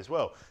everyone in here as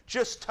well.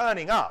 Just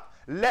turning up,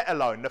 let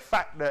alone the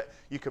fact that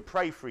you could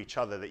pray for each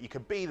other, that you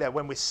could be there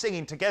when we're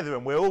singing together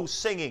and we're all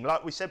singing,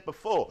 like we said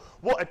before.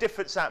 What a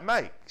difference that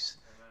makes.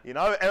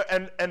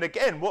 And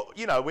again,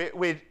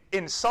 we're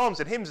in psalms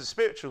and hymns and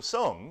spiritual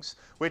songs.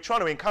 We're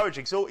trying to encourage,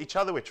 exhort each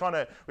other. We're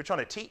trying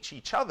to teach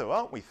each other,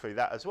 aren't we, through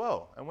that as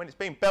well? And when it's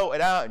being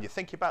belted out and you're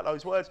thinking about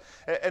those words,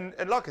 and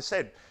like I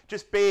said,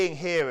 just being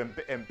here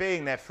and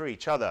being there for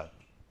each other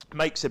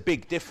makes a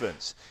big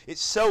difference.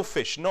 It's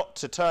selfish not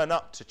to turn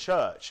up to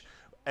church.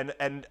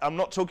 And I'm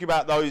not talking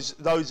about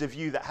those of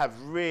you that have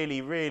really,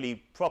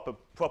 really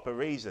proper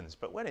reasons.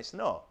 But when it's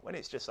not, when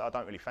it's just, I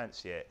don't really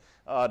fancy it,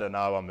 I don't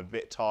know, I'm a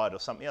bit tired or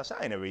something else,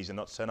 that ain't a reason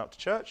not to turn up to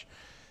church.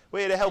 We're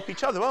here to help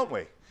each other, aren't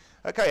we?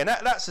 Okay, and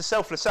that's a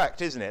selfless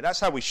act, isn't it? That's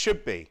how we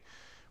should be.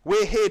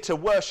 We're here to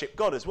worship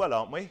God as well,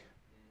 aren't we?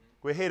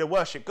 We're here to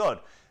worship God.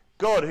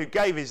 God who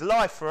gave his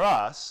life for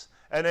us,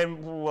 and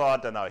then, I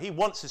don't know, he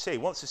wants us here. He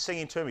wants us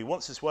singing to him. He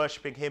wants us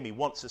worshipping him. He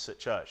wants us at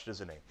church,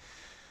 doesn't he?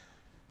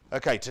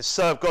 Okay, to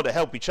serve God, to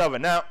help each other.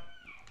 Now,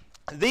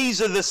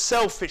 these are the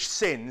selfish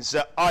sins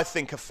that I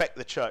think affect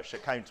the church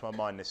that came to my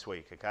mind this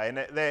week, okay?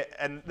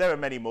 And there are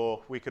many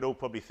more. We could all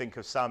probably think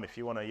of some if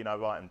you want to,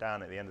 write them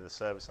down at the end of the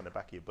service on the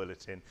back of your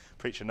bulletin,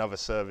 preach another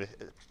sermon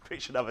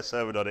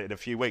on it in a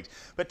few weeks.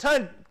 But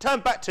turn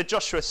back to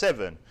Joshua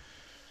 7.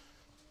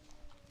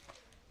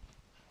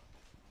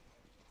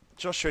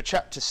 Joshua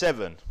chapter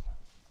 7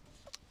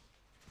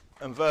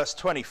 and verse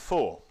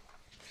 24.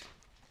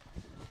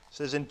 It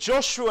says, and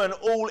Joshua and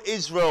all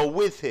Israel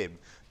with him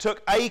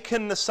took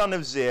Achan the son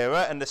of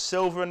Zerah, and the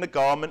silver and the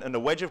garment, and the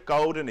wedge of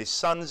gold, and his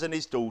sons and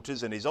his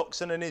daughters, and his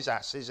oxen and his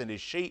asses, and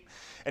his sheep,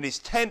 and his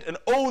tent, and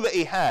all that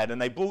he had,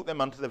 and they brought them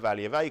unto the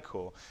valley of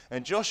Achor.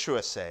 And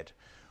Joshua said,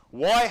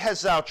 why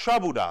hast thou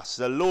troubled us?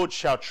 The Lord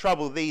shall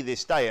trouble thee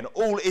this day. And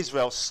all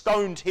Israel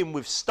stoned him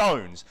with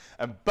stones,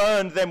 and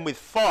burned them with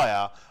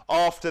fire,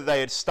 after they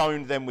had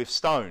stoned them with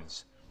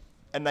stones.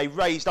 And they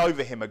raised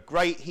over him a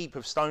great heap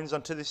of stones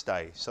unto this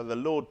day. So the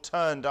Lord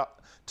turned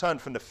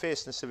from the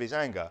fierceness of his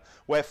anger.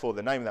 Wherefore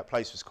the name of that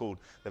place was called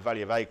the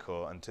Valley of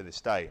Achor unto this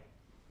day.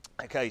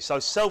 Okay, so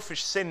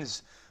selfish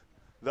sins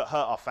that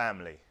hurt our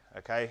family.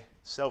 Okay,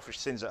 selfish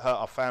sins that hurt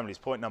our family is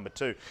point number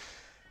 2.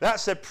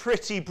 That's a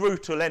pretty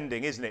brutal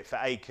ending, isn't it, for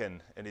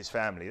Achan and his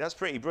family? That's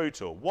pretty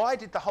brutal. Why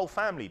did the whole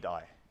family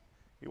die?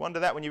 You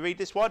wonder that when you read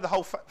this? Why did the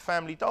whole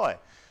family die?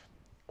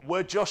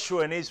 Were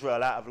Joshua and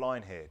Israel out of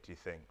line here, do you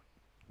think?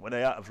 Were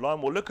they out of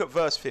line? Well, look at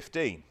verse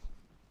 15.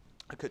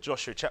 Look at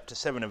Joshua chapter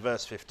 7 and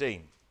verse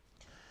 15,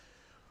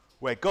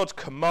 where God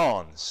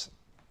commands,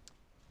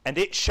 and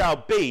it shall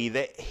be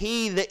that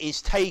he that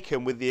is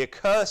taken with the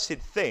accursed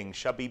thing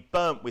shall be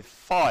burnt with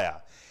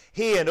fire,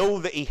 he and all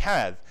that he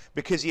hath,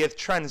 because he hath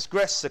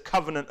transgressed the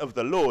covenant of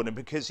the Lord, and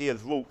because he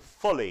hath wrought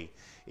folly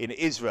in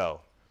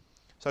Israel.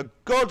 So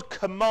God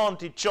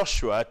commanded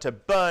Joshua to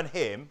burn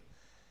him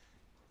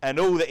and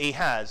all that he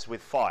has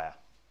with fire.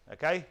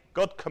 Okay?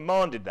 God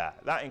commanded that.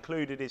 That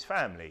included his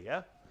family,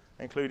 yeah?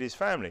 Included his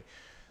family.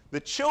 The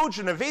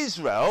children of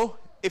Israel,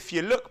 if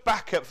you look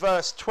back at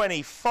verse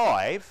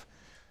 25,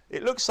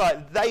 it looks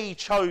like they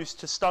chose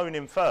to stone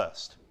him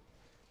first.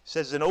 It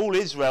says, and all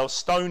Israel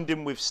stoned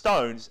him with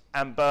stones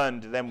and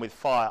burned them with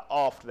fire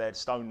after they had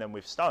stoned them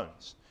with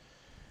stones.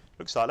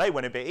 Looks like they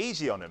went a bit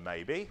easy on him,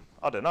 maybe.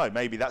 I don't know,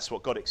 maybe that's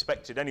what God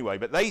expected anyway.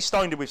 But they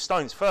stoned him with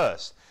stones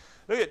first.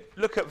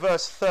 Look at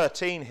verse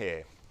 13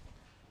 here.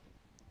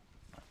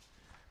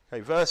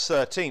 Okay, verse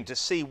 13, to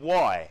see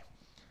why.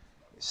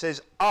 It It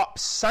says, up,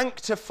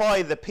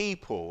 sanctify the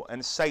people,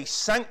 and say,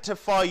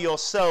 sanctify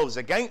yourselves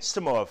against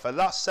tomorrow, for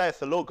thus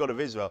saith the Lord God of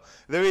Israel,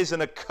 there is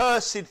an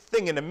accursed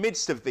thing in the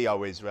midst of thee,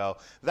 O Israel.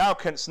 Thou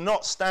canst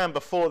not stand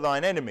before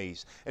thine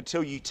enemies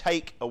until you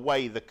take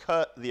away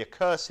the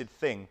accursed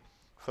thing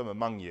from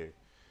among you.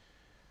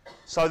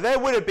 So there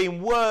would have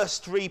been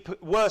worse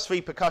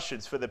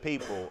repercussions for the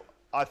people,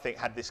 I think,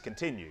 had this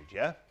continued,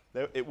 yeah?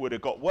 It would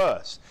have got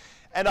worse.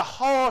 And a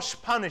harsh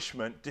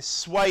punishment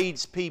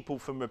dissuades people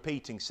from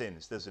repeating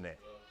sins, doesn't it?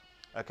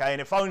 Okay, and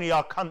if only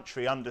our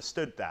country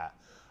understood that.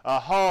 A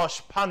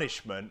harsh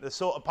punishment, the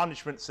sort of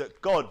punishments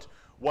that God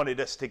wanted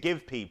us to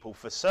give people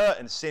for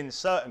certain sins,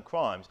 certain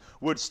crimes,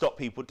 would stop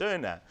people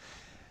doing that.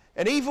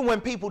 And even when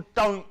people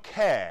don't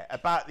care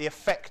about the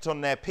effect on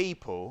their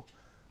people,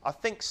 I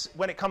think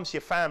when it comes to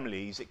your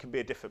families, it can be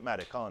a different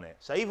matter, can't it?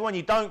 So even when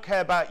you don't care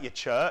about your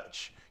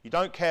church, you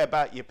don't care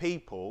about your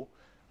people,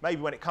 maybe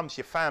when it comes to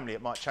your family,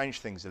 it might change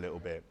things a little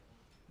bit.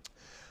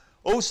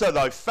 Also,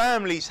 though,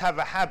 families have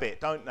a habit,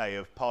 don't they,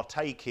 of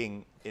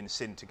partaking in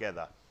sin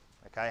together.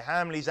 Okay,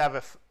 families have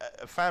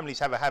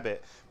a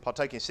habit of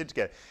partaking in sin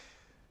together.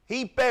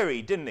 He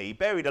buried, didn't he? He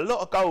buried a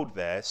lot of gold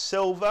there,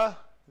 silver,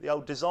 the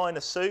old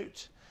designer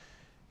suit.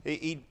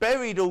 He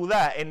buried all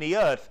that in the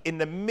earth in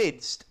the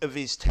midst of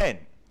his tent.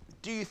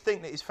 Do you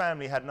think that his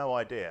family had no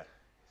idea?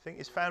 You think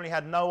his family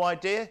had no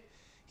idea?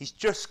 He's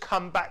just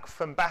come back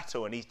from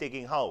battle and he's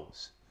digging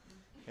holes.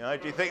 You know,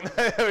 do you think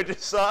they were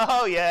just like,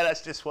 oh yeah,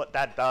 that's just what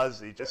Dad does.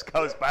 He just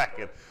goes back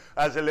and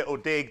has a little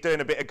dig, doing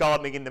a bit of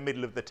gardening in the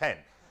middle of the tent.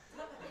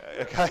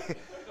 Okay,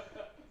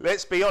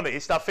 let's be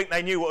honest. I think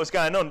they knew what was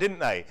going on, didn't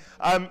they?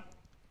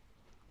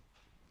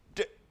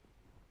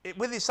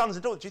 With his sons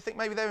and daughters, do you think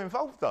maybe they were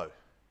involved though?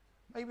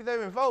 Maybe they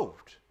were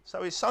involved.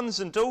 So his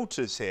sons and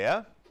daughters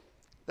here,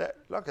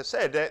 like I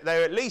said,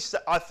 they're at least,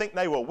 I think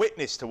they were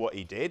witness to what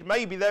he did.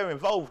 Maybe they were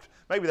involved,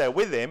 maybe they were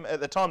with him at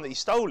the time that he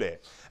stole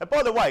it. And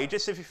by the way,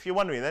 just if you're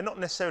wondering, they're not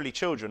necessarily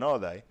children, are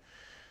they?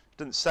 It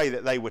doesn't say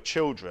that they were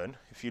children.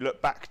 If you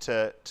look back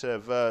to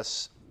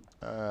verse,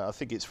 I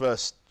think it's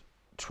verse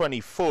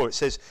 24,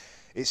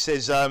 it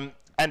says,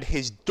 and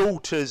his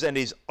daughters and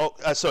his,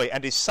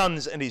 and his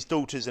sons and his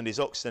daughters and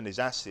his oxen and his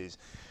asses.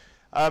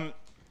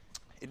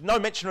 No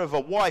mention of a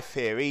wife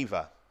here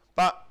either,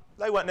 but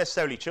they weren't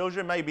necessarily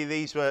children. Maybe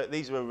these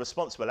were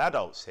responsible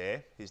adults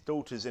here, his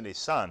daughters and his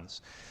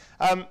sons.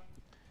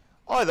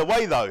 Either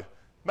way, though,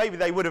 maybe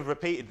they would have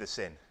repeated the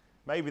sin.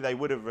 Maybe they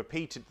would have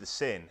repeated the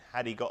sin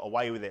had he got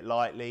away with it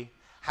lightly,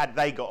 had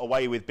they got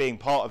away with being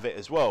part of it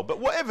as well. But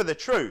whatever the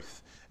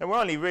truth, and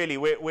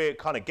we're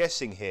kind of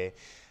guessing here,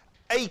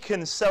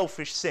 Achan's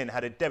selfish sin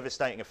had a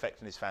devastating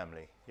effect on his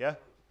family. Yeah?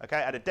 Okay,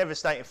 it had a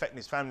devastating effect on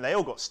his family. They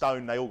all got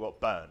stoned, they all got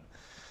burned.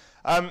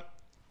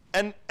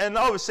 And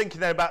I was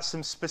thinking there about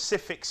some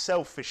specific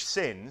selfish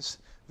sins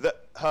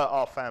that hurt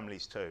our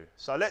families too.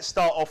 So let's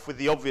start off with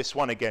the obvious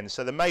one again.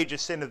 So the major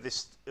sin of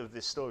this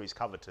story is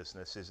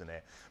covetousness, isn't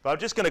it? But I'm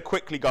just going to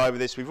quickly go over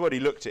this. We've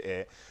already looked at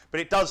it, but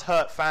it does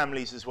hurt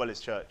families as well as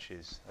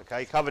churches.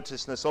 Okay,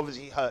 covetousness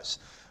obviously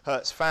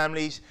hurts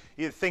families.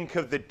 You think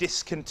of the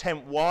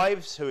discontent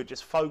wives who are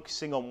just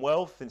focusing on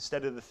wealth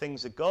instead of the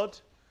things of God.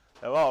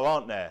 There are,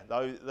 aren't there?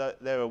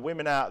 There are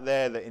women out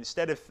there that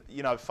instead of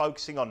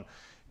focusing on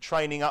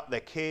training up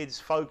their kids,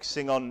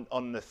 focusing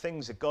on the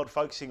things of God,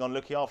 focusing on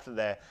looking after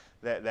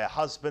their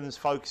husbands,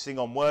 focusing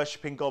on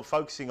worshipping God,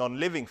 focusing on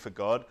living for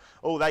God,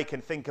 all they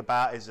can think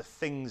about is the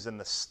things and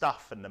the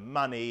stuff and the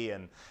money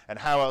and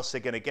how else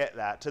they're going to get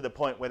that, to the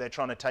point where they're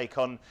trying to take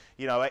on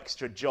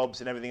extra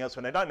jobs and everything else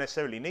when they don't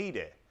necessarily need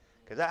it.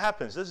 Because that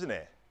happens, doesn't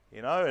it?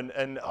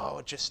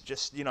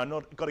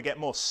 Not got to get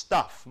more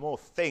stuff, more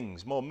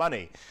things, more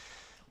money.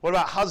 What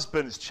about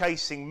husbands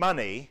chasing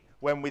money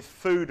when with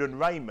food and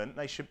raiment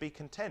they should be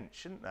content,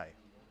 shouldn't they?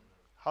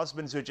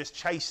 Husbands who are just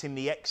chasing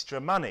the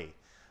extra money.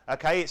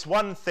 Okay, it's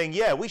one thing,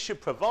 yeah, we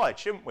should provide,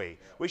 shouldn't we?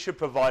 We should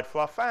provide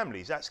for our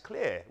families, that's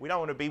clear. We don't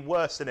want to be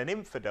worse than an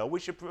infidel. We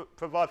should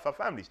provide for our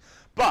families.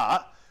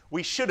 But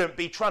we shouldn't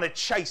be trying to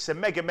chase a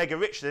mega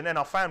richer and then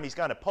our family's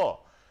going to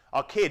pot.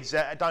 Our kids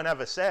don't have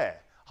a say.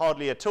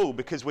 Hardly at all,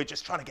 because we're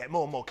just trying to get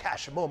more and more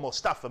cash and more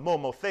stuff and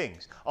more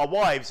things. Our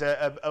wives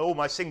are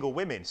almost single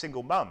women,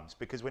 single mums,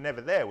 because we're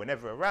never there, we're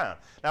never around.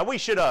 Now, we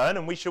should earn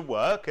and we should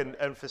work,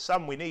 and for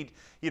some we need,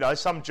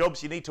 some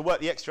jobs you need to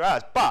work the extra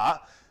hours,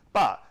 but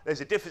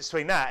there's a difference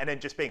between that and then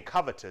just being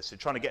covetous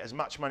and trying to get as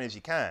much money as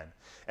you can.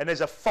 And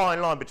there's a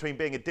fine line between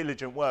being a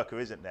diligent worker,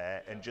 isn't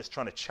there, and just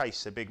trying to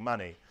chase the big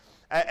money.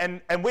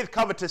 And with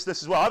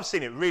covetousness as well, I've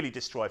seen it really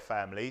destroy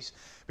families,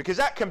 because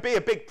that can be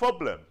a big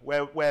problem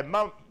where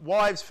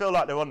wives feel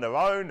like they're on their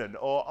own,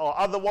 or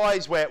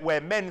otherwise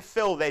where men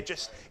feel they're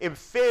just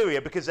inferior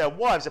because their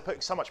wives are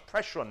putting so much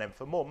pressure on them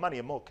for more money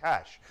and more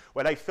cash,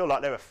 where they feel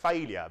like they're a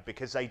failure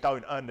because they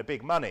don't earn the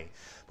big money.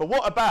 But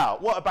what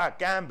about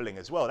gambling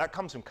as well? That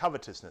comes from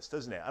covetousness,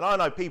 doesn't it? And I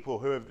know people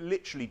who have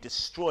literally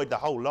destroyed their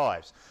whole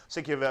lives. I was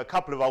thinking of a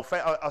couple of old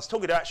friends. I was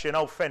talking to actually an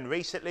old friend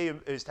recently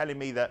who was telling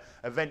me that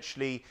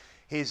eventually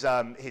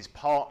his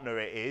partner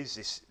it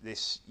is,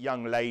 this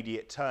young lady,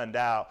 it turned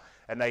out,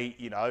 and they,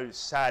 you know,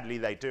 sadly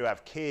they do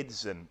have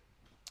kids, and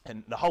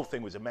the whole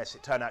thing was a mess.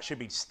 It turned out she'd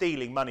been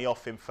stealing money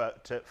off him for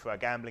a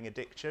gambling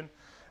addiction,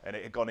 and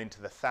it had gone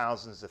into the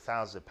thousands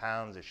of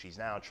pounds, and she's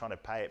now trying to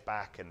pay it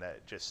back, and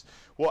just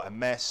what a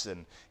mess.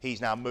 And he's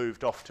now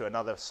moved off to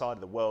another side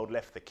of the world,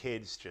 left the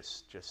kids,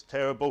 just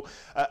terrible.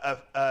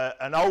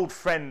 An old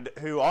friend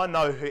who I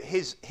know,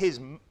 his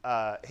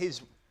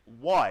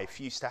wife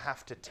used to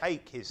have to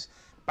take his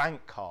bank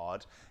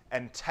card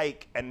and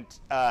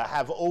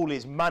have all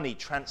his money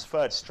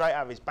transferred straight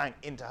out of his bank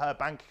into her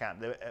bank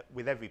account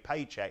with every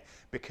paycheck,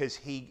 because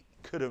he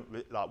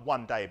couldn't, like,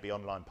 one day it'd be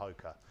online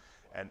poker,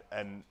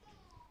 and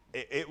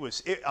it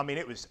was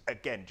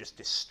again just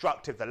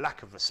destructive. The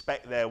lack of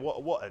respect there.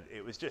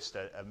 It was just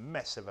a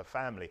mess of a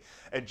family,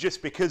 and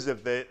just because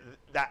of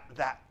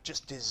that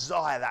just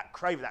desire, that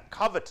craving, that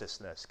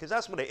covetousness, because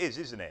that's what it is,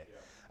 isn't it? Yeah.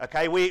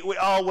 Okay,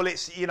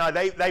 it's, you know,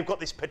 they've got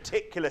this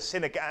particular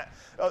sin,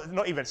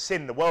 not even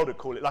sin, the world would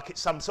call it, like it's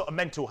some sort of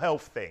mental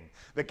health thing.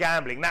 The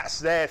gambling, that's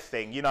their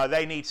thing. You know,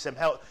 they need some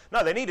help.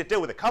 No, they need to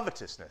deal with the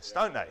covetousness,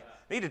 don't they?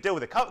 They need to deal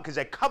with because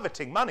they're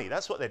coveting money.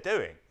 That's what they're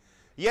doing.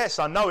 Yes,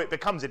 I know it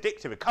becomes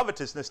addictive.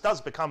 Covetousness does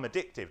become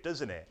addictive,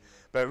 doesn't it?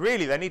 But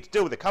really, they need to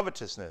deal with the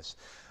covetousness.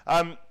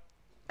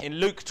 In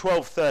Luke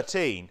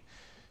 12:13,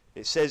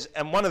 it says,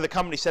 "And one of the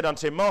company said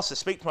unto him, Master,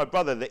 speak to my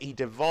brother that he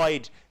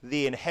divide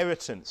the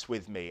inheritance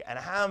with me." And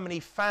how many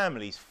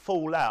families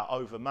fall out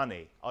over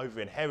money, over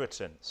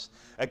inheritance?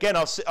 Again,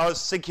 I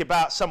was thinking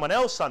about someone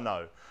else I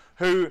know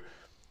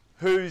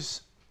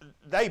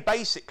they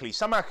basically,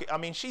 somehow, I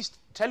mean, she's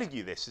telling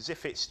you this as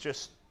if it's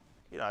just,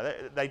 you know,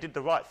 they did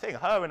the right thing.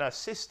 Her and her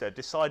sister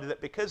decided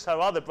that because her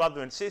other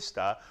brother and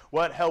sister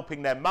weren't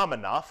helping their mum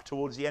enough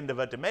towards the end of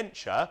her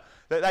dementia,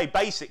 that they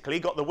basically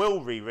got the will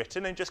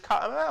rewritten and just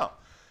cut them out.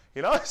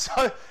 You know,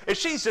 so if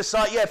she's just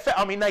like, yeah,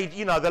 I mean, they,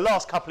 you know, the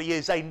last couple of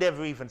years they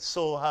never even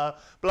saw her.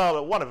 Blah,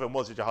 blah. One of them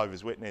was a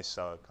Jehovah's Witness,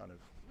 so kind of.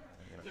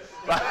 You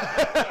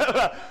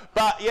know.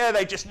 But yeah,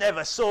 they just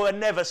never saw her,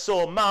 never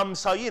saw mum.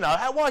 So, you know,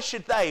 why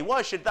should they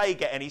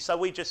get any? So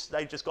they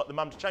just got the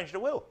mum to change the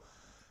will,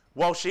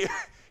 while she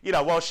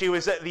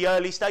was at the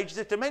early stages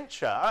of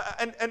dementia.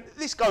 And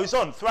this goes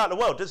on throughout the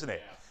world, doesn't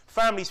it? Yeah.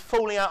 Families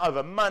falling out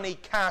over money,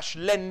 cash,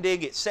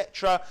 lending,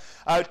 etc.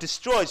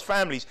 Destroys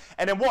families.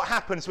 And then what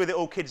happens with it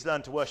all? Kids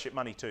learn to worship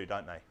money too,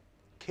 don't they?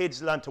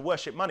 Kids learn to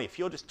worship money. If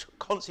you're just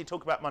constantly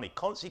talking about money,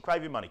 constantly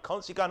craving money,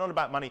 constantly going on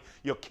about money,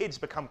 your kids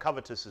become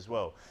covetous as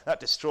well.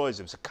 That destroys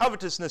them. So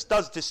covetousness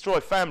does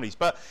destroy families.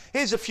 But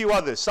here's a few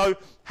others. So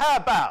how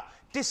about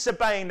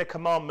disobeying the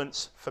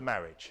commandments for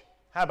marriage?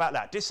 How about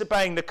that?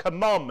 Disobeying the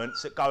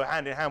commandments that go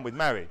hand in hand with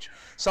marriage.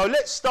 So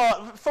let's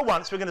start, for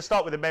once, we're going to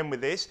start with the men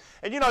with this.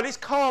 And you know, this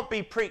can't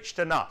be preached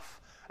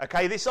enough.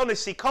 Okay, this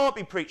honestly can't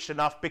be preached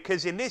enough,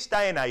 because in this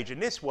day and age, in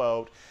this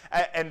world,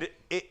 I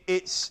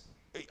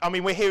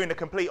mean, we're hearing the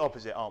complete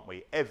opposite, aren't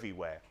we?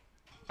 Everywhere.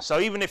 So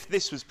even if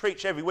this was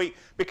preached every week,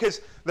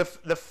 because the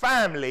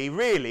family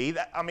really,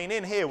 I mean,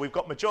 in here we've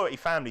got majority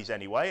families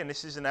anyway, and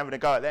this isn't having a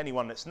go at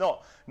anyone that's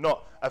not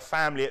a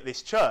family at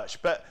this church,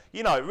 but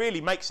you know, it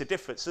really makes a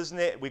difference, doesn't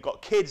it? We've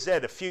got kids there,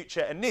 the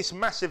future, and this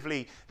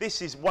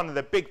is one of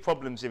the big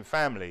problems in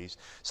families.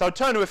 So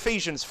turn to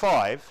Ephesians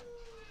 5,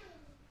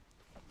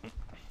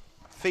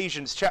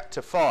 Ephesians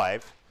chapter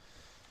 5.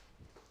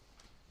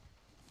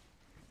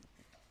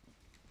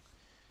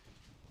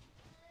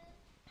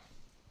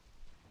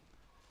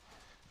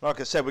 Like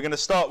I said, we're going to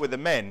start with the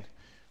men.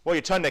 Well,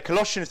 you turn there.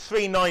 Colossians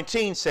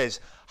 3:19 says,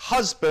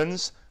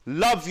 "Husbands,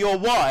 love your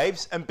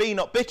wives and be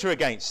not bitter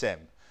against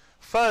them."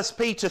 1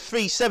 Peter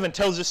 3:7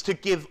 tells us to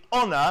give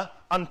honour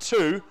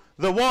unto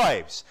the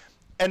wives.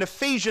 And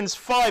Ephesians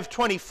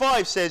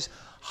 5:25 says,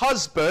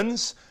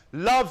 "Husbands,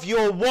 love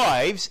your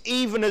wives,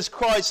 even as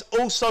Christ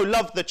also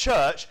loved the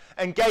church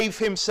and gave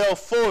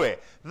himself for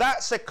it."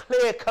 That's a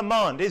clear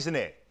command, isn't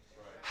it?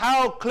 Right.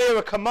 How clear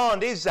a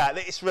command is that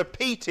it's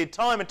repeated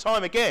time and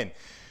time again.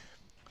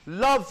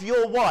 Love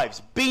your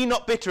wives, be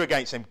not bitter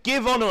against them,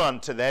 give honour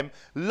unto them,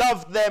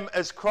 love them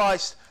as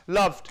Christ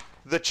loved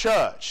the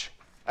church.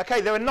 Okay,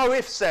 there are no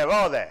ifs there,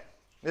 are there?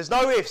 There's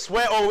no ifs.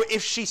 Or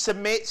if she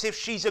submits, if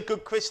she's a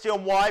good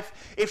Christian wife,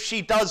 if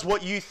she does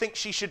what you think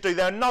she should do.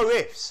 There are no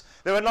ifs.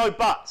 There are no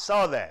buts,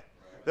 are there?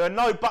 There are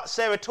no buts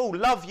there at all.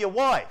 Love your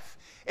wife.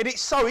 And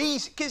it's so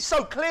easy, it's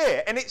so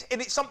clear, and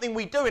it's something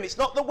we do, and it's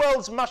not the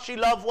world's mushy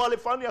love, well,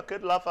 if only I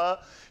could love her,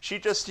 she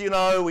just, you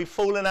know, we've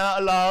fallen out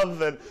of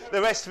love, and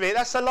the rest of it.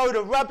 That's a load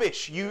of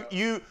rubbish.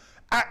 You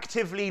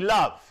actively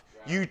love.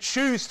 You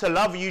choose to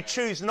love, you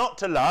choose not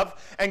to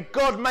love, and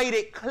God made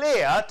it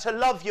clear to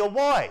love your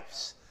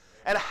wives.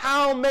 And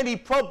how many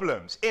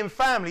problems in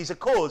families are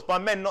caused by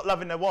men not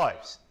loving their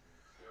wives?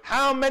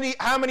 How many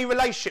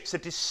relationships are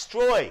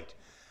destroyed?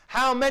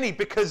 How many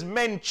because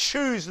men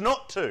choose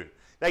not to?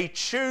 They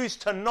choose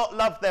to not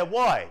love their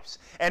wives.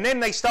 And then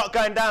they start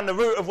going down the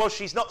route of, well,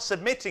 she's not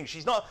submitting.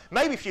 She's not.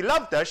 Maybe if you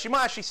loved her, she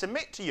might actually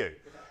submit to you.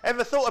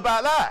 Ever thought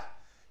about that?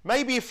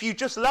 Maybe if you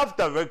just loved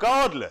her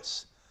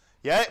regardless,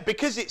 Yeah,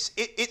 because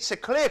it's a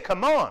clear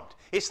command.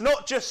 It's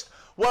not just,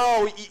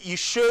 well, you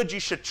should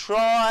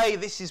try,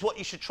 this is what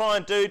you should try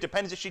and do,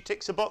 depends if she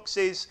ticks the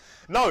boxes.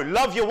 No,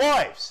 love your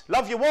wives.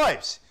 Love your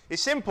wives.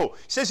 It's simple.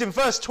 It says in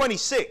verse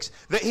 26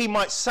 that he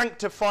might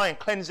sanctify and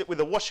cleanse it with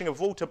the washing of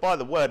water by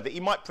the word, that he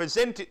might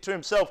present it to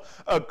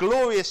himself a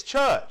glorious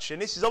church. And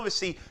this is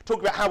obviously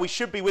talking about how we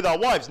should be with our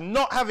wives,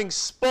 not having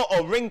spot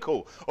or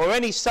wrinkle or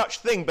any such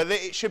thing, but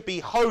that it should be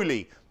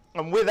holy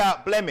and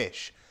without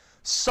blemish.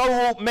 So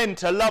ought men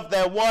to love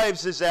their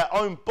wives as their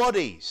own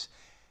bodies.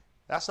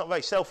 That's not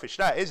very selfish,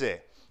 that, is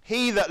it?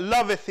 He that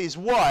loveth his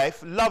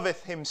wife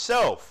loveth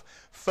himself.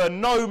 For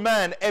no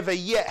man ever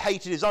yet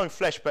hated his own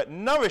flesh, but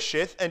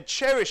nourisheth and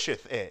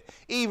cherisheth it,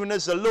 even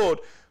as the Lord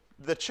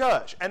the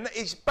church. And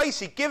it's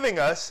basically giving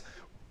us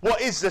what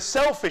is the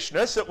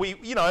selfishness that we,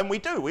 and we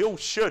do. We all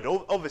should.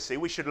 Obviously,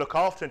 we should look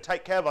after and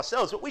take care of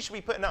ourselves, but we should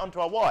be putting that onto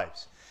our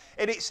wives.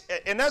 And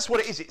that's what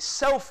it is. It's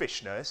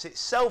selfishness. It's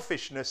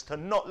selfishness to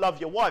not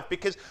love your wife,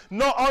 because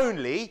not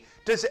only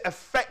does it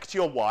affect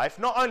your wife,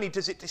 not only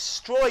does it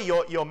destroy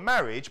your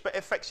marriage, but it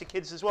affects your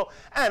kids as well.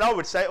 And I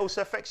would say it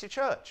also affects your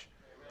church.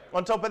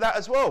 On top of that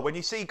as well, when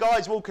you see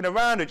guys walking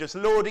around who are just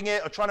lauding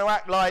it or trying to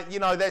act like,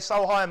 they're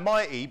so high and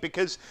mighty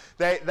because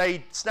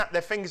they snap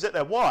their fingers at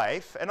their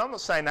wife, and I'm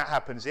not saying that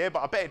happens here,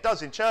 but I bet it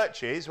does in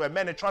churches where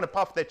men are trying to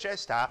puff their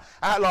chest out,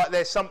 act like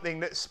there's something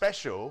that's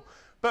special,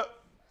 but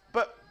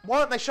why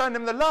aren't they showing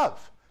them the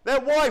love? Their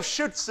wives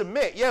should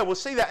submit. Yeah, we'll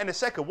see that in a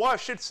second.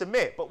 Wives should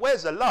submit, but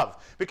where's the love?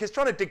 Because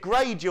trying to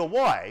degrade your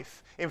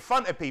wife in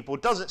front of people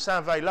doesn't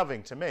sound very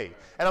loving to me.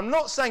 And I'm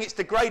not saying it's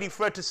degrading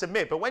for her to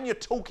submit, but when you're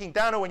talking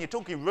down or when you're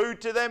talking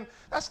rude to them,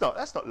 that's not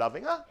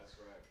loving her. That's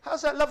right.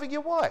 How's that loving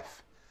your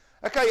wife?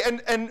 Okay,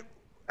 and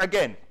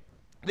again,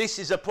 this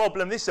is a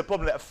problem. This is a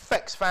problem that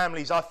affects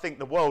families, I think,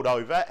 the world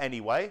over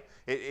anyway.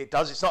 It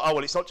does. It's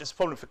not just a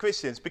problem for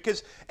Christians,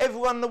 because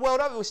everyone in the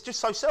world over is just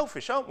so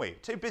selfish, aren't we?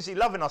 Too busy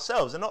loving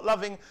ourselves and not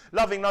loving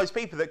those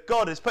people that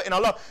God has put in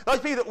our life. Those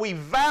people that we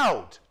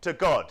vowed to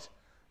God.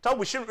 Told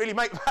we shouldn't really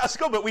make vows to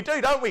God, but we do,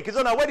 don't we? Because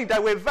on our wedding day,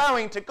 we're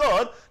vowing to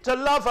God to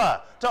love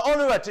her, to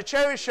honour her, to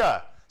cherish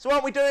her. So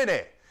aren't we doing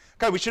it?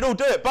 Okay, we should all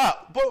do it,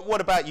 but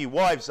what about you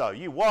wives, though?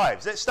 You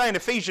wives. Let's stay in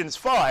Ephesians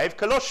 5.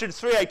 Colossians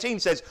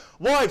 3:18 says,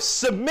 wives,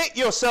 submit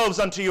yourselves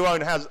unto your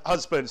own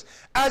husbands,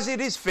 as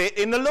it is fit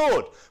in the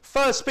Lord.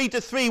 1 Peter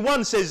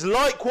 3:1 says,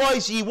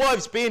 likewise, ye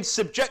wives, be in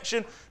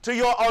subjection to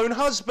your own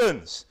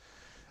husbands.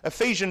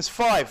 Ephesians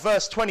 5,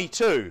 verse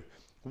 22,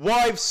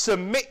 wives,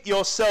 submit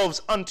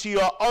yourselves unto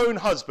your own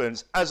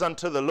husbands, as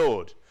unto the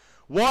Lord.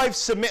 Wives,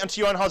 submit unto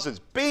your own husbands.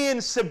 Be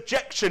in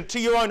subjection to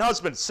your own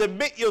husbands.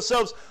 Submit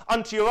yourselves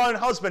unto your own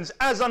husbands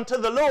as unto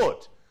the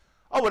Lord.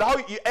 I would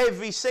hope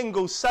every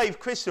single saved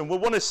Christian will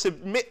want to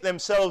submit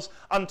themselves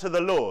unto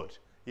the Lord.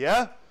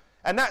 Yeah?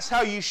 And that's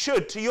how you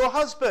should to your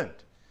husband.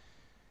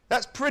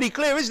 That's pretty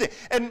clear, isn't it?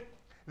 And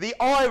the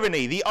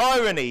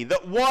irony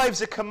that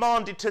wives are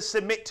commanded to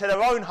submit to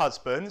their own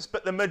husbands,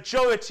 but the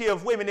majority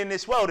of women in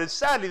this world, and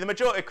sadly the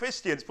majority of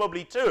Christians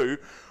probably too,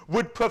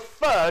 would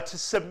prefer to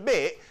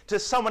submit to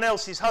someone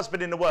else's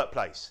husband in the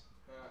workplace.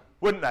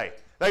 Wouldn't they?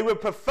 They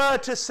would prefer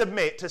to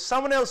submit to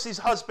someone else's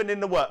husband in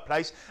the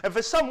workplace. And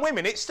for some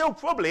women, it's still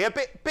probably a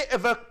bit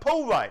of a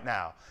pull right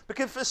now.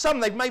 Because for some,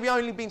 they've maybe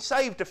only been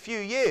saved a few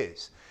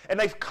years. And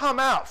they've come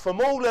out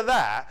from all of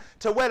that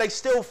to where they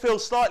still feel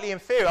slightly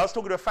inferior. I was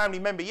talking to a family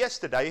member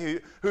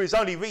yesterday who is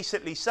only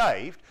recently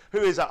saved, who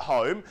is at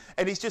home,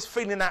 and he's just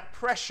feeling that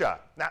pressure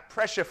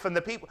from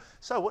the people.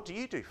 So what do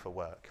you do for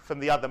work? From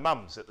the other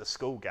mums at the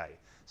school gate.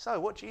 So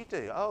what do you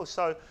do? Oh,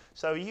 so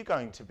are you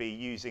going to be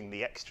using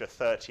the extra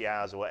 30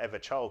 hours or whatever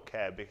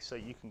childcare so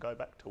you can go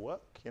back to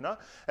work,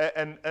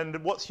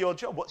 And what's your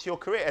job? What's your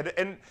career?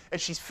 And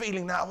she's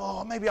feeling that,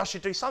 oh, maybe I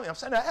should do something. I'm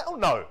saying, hell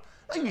no.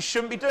 No, you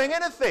shouldn't be doing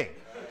anything.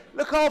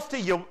 Look after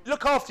your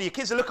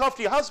kids and look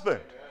after your husband.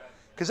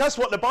 Because that's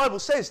what the Bible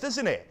says,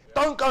 doesn't it?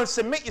 Don't go and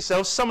submit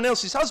yourself to someone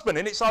else's husband.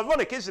 And it's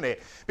ironic, isn't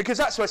it? Because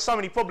that's where so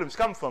many problems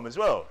come from as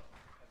well.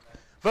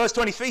 Verse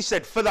 23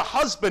 said, for the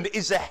husband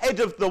is the head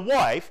of the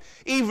wife,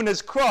 even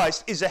as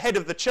Christ is the head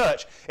of the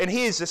church, and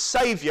he is the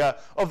saviour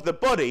of the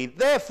body.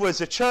 Therefore, as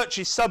the church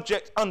is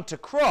subject unto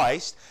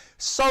Christ,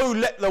 so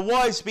let the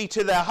wives be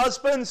to their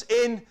husbands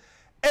in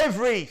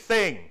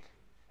everything.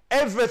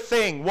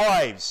 Everything,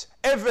 wives,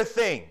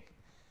 everything.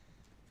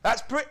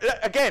 That's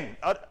again,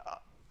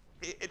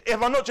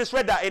 have I not just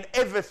read that in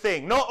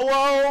everything? Not,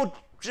 well,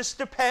 just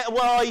depend,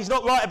 well, he's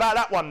not right about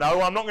that one,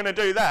 no, I'm not going to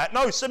do that.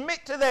 No,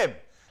 submit to them.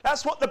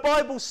 That's what the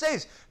Bible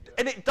says.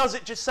 And it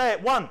doesn't just say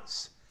it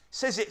once. It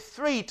says it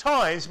 3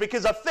 times,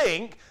 because I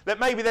think that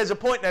maybe there's a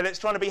point there that's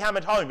trying to be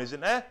hammered home,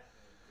 isn't there?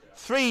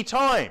 3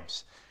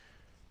 times.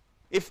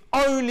 If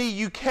only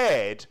you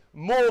cared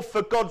more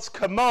for God's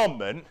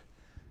commandment,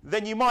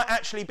 then you might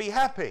actually be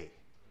happy.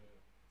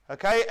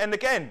 Okay? And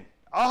again,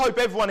 I hope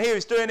everyone here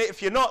is doing it.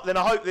 If you're not, then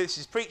I hope this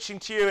is preaching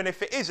to you. And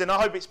if it isn't,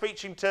 I hope it's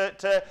preaching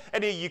to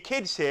any of you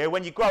kids here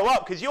when you grow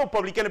up, because you're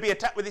probably going to be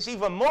attacked with this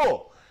even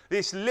more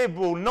this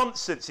liberal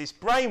nonsense, this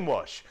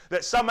brainwash,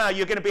 that somehow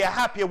you're going to be a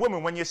happier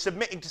woman when you're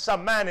submitting to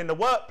some man in the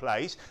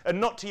workplace and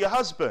not to your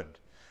husband.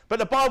 But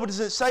the Bible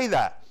doesn't say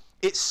that.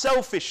 It's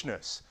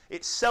selfishness.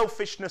 It's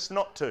selfishness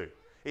not to.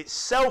 It's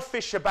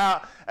selfish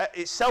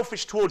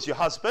towards your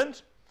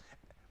husband,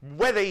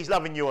 whether he's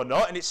loving you or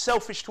not, and it's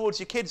selfish towards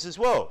your kids as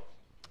well.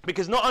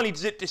 Because not only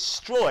does it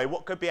destroy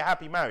what could be a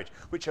happy marriage,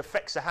 which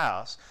affects a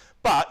house,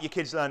 but your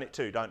kids learn it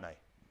too, don't they?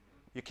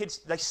 Your kids,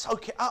 they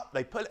soak it up,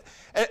 they put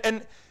it,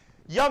 and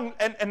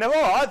there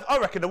are, I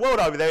reckon the world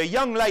over there are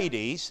young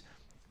ladies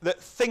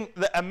that think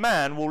that a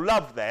man will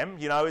love them,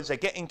 you know, as they're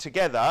getting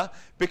together,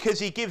 because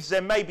he gives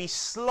them maybe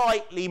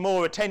slightly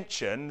more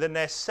attention than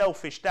their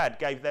selfish dad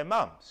gave their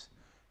mums.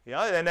 You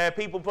know, and there are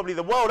people probably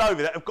the world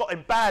over that have got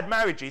in bad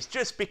marriages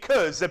just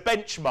because the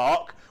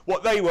benchmark,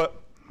 what they were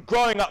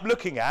growing up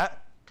looking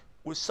at,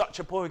 was such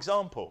a poor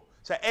example.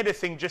 So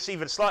anything just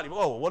even slightly,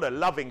 oh, what a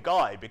loving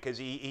guy because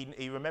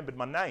he remembered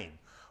my name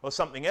or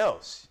something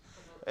else.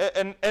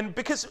 And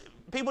because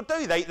people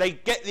do, they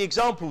get the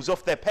examples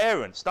off their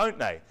parents, don't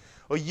they?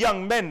 Or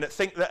young men that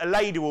think that a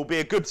lady will be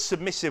a good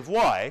submissive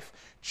wife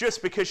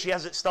just because she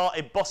hasn't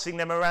started bossing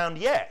them around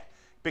yet.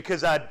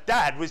 Because her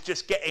dad was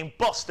just getting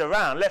bossed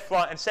around left,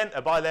 right and centre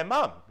by their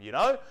mum, you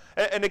know?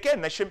 And again,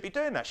 they shouldn't be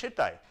doing that, should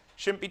they?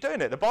 Shouldn't be doing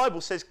it. The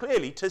Bible says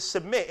clearly to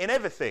submit in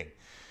everything.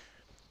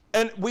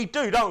 And we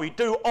do, don't we? We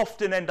do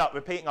often end up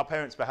repeating our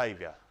parents'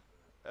 behaviour.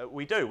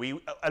 We do.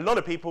 A lot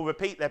of people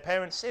repeat their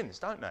parents' sins,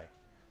 don't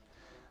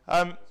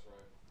they?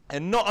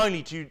 And not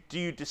only do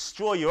you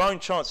destroy your own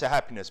chance of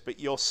happiness, but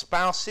your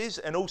spouses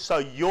and also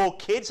your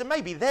kids, and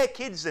maybe their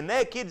kids,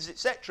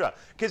 etc.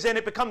 Because then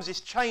it becomes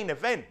this chain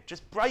event.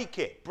 Just break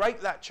it. Break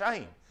that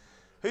chain.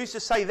 Who's to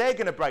say they're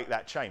going to break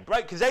that chain?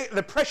 Because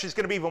the pressure's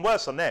going to be even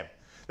worse on them.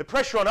 The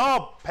pressure on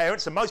our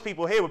parents, and most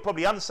people here were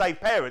probably unsaved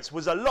parents,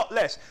 was a lot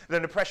less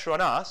than the pressure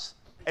on us.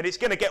 And it's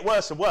going to get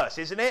worse and worse,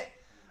 isn't it?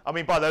 I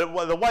mean, by the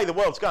way the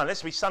world's going,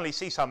 unless we suddenly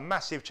see some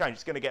massive change,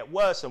 it's going to get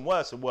worse and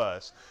worse and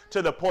worse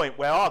to the point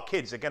where our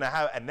kids are going to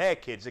have, and their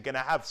kids are going to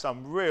have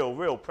some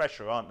real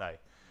pressure, aren't they?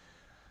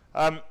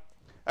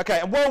 Okay,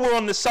 and while we're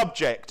on the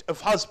subject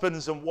of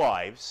husbands and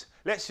wives,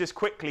 let's just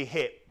quickly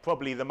hit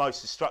probably the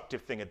most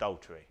destructive thing,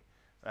 adultery.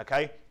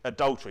 Okay,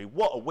 adultery.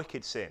 What a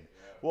wicked sin.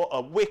 What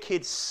a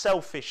wicked,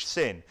 selfish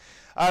sin.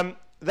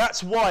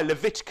 That's why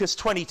Leviticus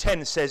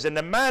 20:10 says, and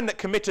the man that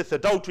committeth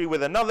adultery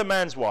with another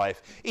man's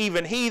wife,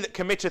 even he that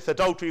committeth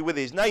adultery with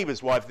his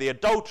neighbour's wife, the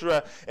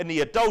adulterer and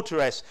the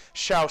adulteress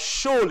shall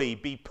surely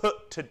be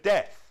put to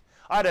death.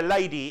 I had a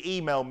lady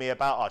email me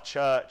about our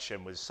church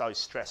and was so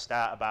stressed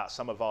out about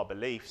some of our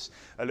beliefs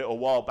a little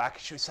while back.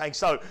 She was saying,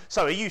 so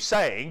are you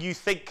saying you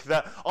think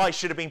that I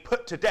should have been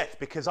put to death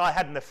because I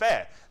had an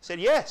affair? I said,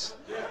 yes.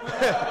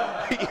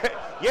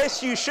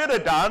 Yes, you should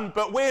have done,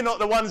 but we're not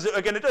the ones that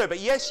are going to do it. But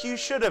yes, you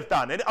should have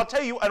done. And I'll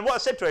tell you, and what I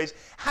said to her is,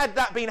 had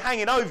that been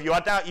hanging over you, I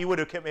doubt you would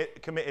have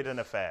committed an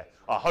affair.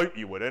 I hope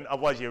you wouldn't,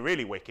 otherwise you're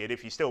really wicked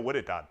if you still would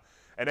have done.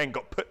 And then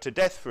got put to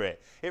death for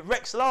it. It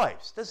wrecks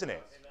lives, doesn't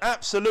it?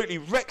 Absolutely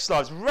wrecks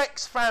lives,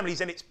 wrecks families,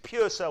 and it's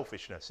pure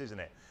selfishness, isn't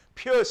it?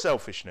 Pure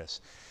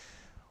selfishness.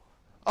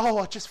 Oh,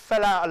 I just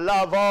fell out of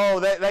love. Oh,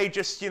 they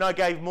just, you know,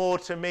 gave more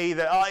to me.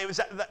 It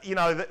was, you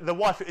know, the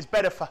wife, it was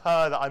better for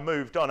her that I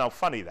moved on. Oh,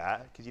 funny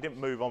that, because you didn't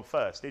move on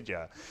first, did you?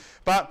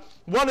 But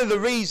one of the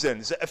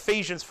reasons that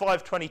Ephesians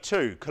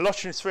 5:22,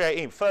 Colossians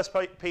 3:18,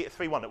 1 Peter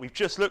 3:1 that we've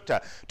just looked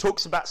at,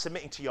 talks about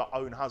submitting to your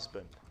own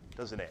husband,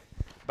 doesn't it?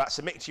 About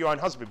submitting to your own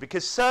husband,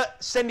 because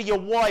sending your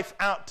wife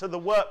out to the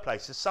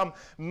workplace as some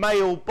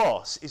male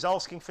boss is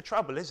asking for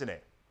trouble, isn't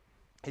it?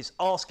 It's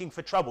asking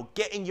for trouble.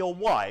 Getting your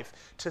wife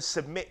to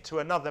submit to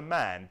another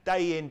man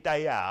day in,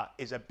 day out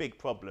is a big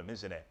problem,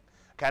 isn't it?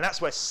 Okay, and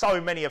that's where so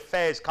many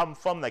affairs come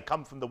from. They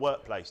come from the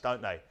workplace,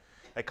 don't they?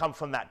 They come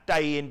from that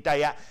day in,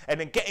 day out, and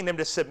then getting them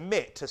to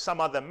submit to some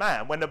other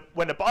man when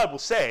the Bible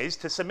says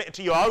to submit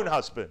to your own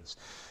husbands.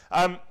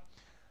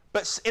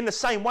 But in the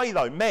same way,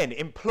 though, men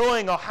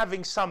employing or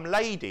having some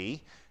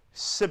lady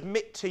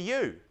submit to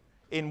you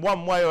in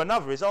one way or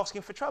another is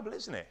asking for trouble,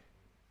 isn't it?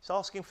 It's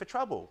asking for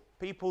trouble.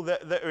 People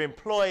that are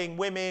employing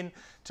women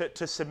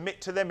to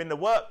submit to them in the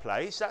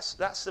workplace,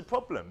 that's the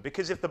problem.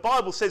 Because if the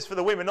Bible says for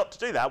the women not to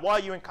do that, why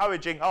are you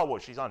encouraging, oh, well,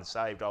 she's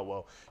unsaved, oh,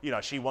 well, you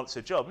know, she wants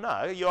a job?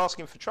 No, you're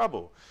asking for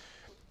trouble.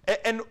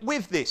 And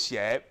with this,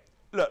 yeah,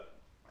 look,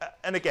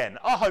 and again,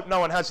 I hope no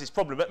one has this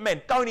problem, but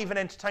men, don't even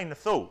entertain the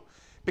thought.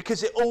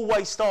 Because it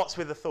always starts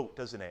with a thought,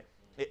 doesn't it?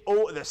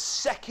 The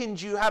second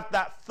you have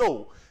that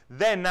thought,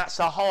 then that's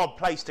a hard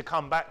place to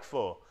come back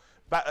from.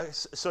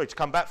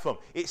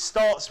 It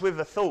starts with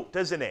a thought,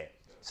 doesn't it?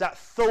 It's that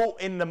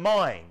thought in the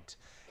mind.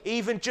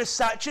 Even just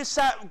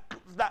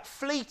that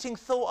fleeting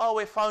thought, oh,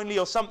 if only,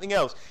 or something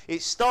else.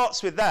 It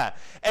starts with that.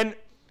 And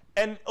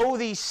and all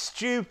these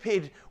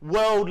stupid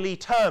worldly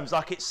terms,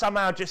 like it's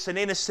somehow just an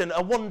innocent,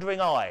 a wandering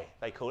eye,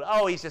 they call it.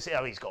 Oh, he's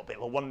got a bit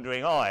of a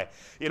wandering eye,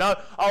 you know.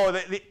 Oh,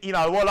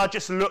 well, I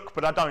just look,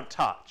 but I don't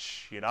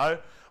touch, you know.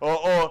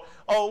 Or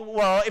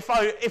well,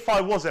 if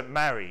I wasn't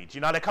married,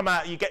 you know,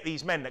 you get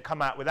these men that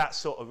come out with that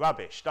sort of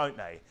rubbish, don't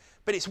they?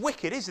 But it's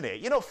wicked, isn't it?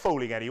 You're not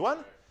fooling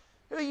anyone.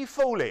 Who are you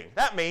fooling?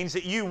 That means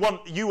that you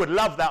would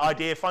love that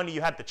idea if only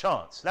you had the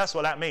chance. That's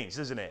what that means,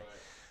 isn't it?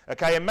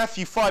 Okay, in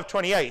Matthew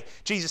 5:28,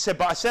 Jesus said,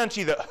 "But I say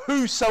unto you that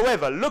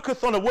whosoever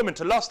looketh on a woman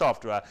to lust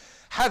after her,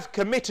 hath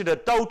committed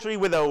adultery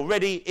with her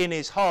already in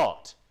his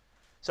heart."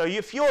 So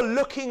if you're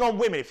looking on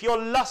women, if you're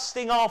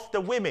lusting after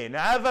women,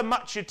 however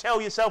much you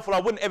tell yourself, well,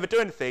 I wouldn't ever do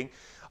anything,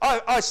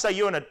 I say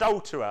you're an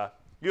adulterer.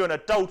 You're an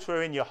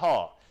adulterer in your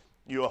heart.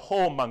 You're a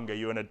whoremonger.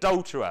 You're an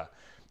adulterer.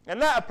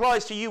 And that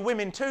applies to you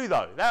women too,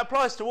 though. That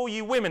applies to all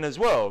you women as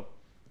well.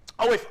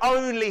 Oh, if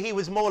only he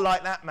was more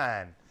like that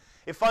man.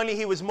 If only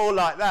he was more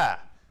like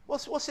that.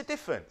 What's the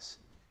difference?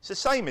 It's the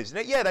same, isn't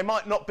it? Yeah, they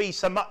might not be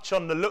so much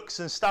on the looks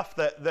and stuff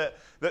that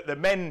the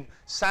men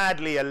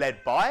sadly are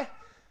led by.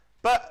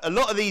 But a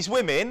lot of these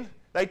women,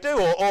 they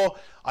do. Or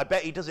I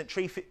bet he doesn't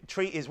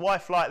treat his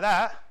wife like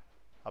that.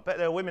 I bet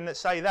there are women that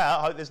say that.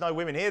 I hope there's no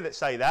women here that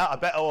say that. I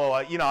bet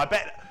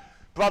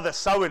brother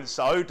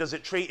so-and-so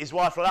doesn't treat his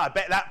wife like that. I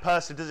bet that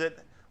person doesn't.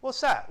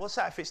 What's that? What's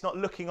that if it's not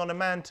looking on a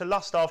man to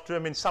lust after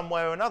him in some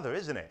way or another,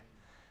 isn't it?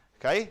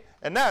 Okay?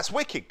 And that's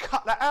wicked.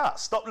 Cut that out.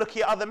 Stop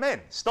looking at other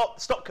men.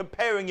 Stop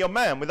comparing your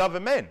man with other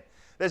men.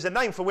 There's a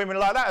name for women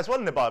like that as well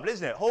in the Bible,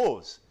 isn't it?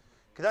 Whores.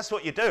 Because that's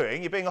what you're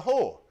doing. You're being a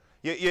whore.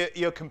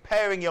 You're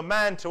comparing your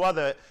man to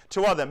other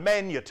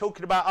men. You're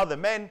talking about other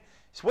men.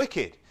 It's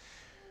wicked.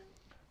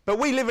 But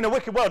we live in a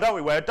wicked world, don't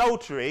we, where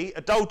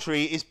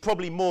adultery is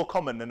probably more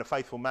common than a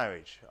faithful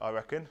marriage, I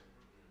reckon.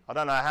 I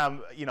don't know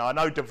how, I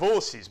know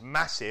divorce is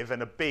massive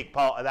and a big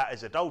part of that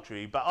is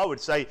adultery, but I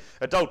would say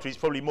adultery is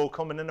probably more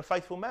common than a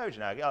faithful marriage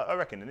now. I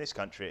reckon in this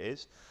country it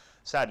is.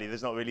 Sadly,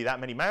 there's not really that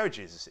many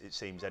marriages, it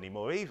seems,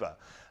 anymore either.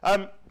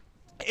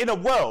 In a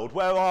world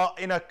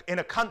in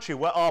a country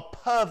where our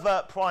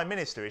pervert Prime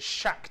Minister is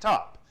shacked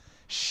up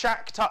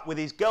with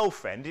his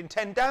girlfriend in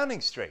 10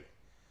 Downing Street.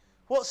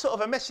 What sort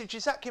of a message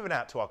is that giving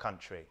out to our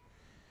country?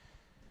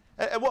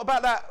 What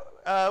about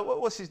that,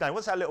 what's his name?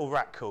 What's that little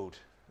rat called?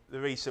 The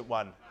recent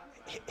one.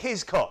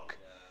 Hiscock.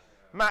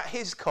 Matt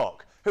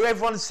Hiscock, who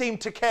everyone seemed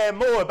to care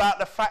more about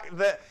the fact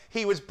that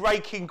he was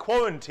breaking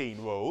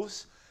quarantine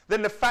rules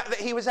than the fact that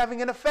he was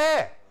having an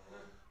affair.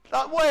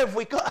 Like, what have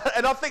we got?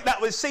 And I think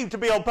that seemed to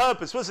be on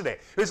purpose, wasn't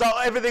it? It was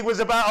like everything was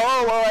about,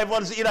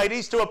 everyone's, he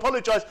needs to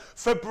apologise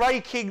for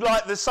breaking,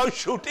 like, the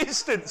social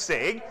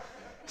distancing.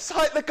 It's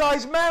like the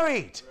guy's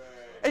married.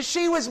 And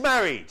she was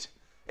married.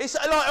 It's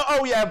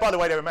like, by the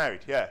way, they were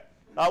married, yeah.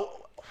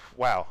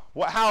 Wow.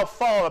 How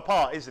far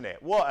apart, isn't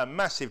it? What a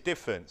massive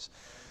difference.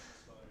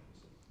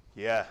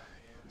 Yeah.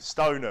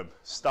 Stone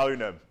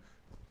them.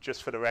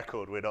 Just for the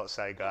record, we're not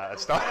saying go out and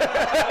stone.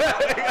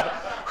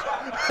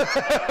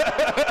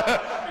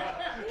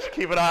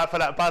 Keep an eye out for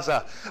that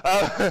buzzer.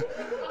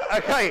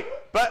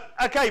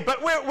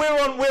 But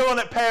we're on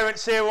at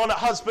parents here, we're on at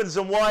husbands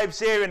and wives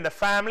here in the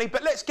family.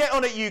 But let's get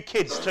on at you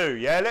kids too,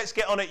 yeah? Let's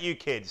get on at you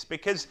kids,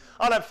 because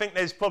I don't think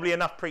there's probably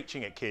enough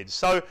preaching at kids.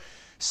 So,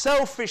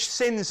 selfish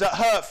sins that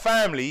hurt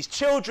families,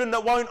 children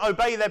that won't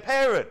obey their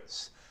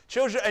parents.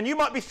 Children, and you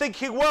might be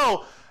thinking,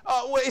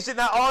 isn't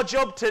that our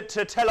job to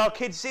tell our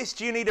kids this?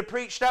 Do you need to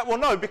preach that? Well,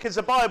 no, because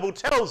the Bible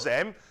tells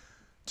them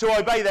to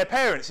obey their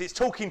parents. It's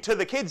talking to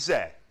the kids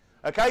there.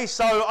 Okay,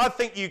 so I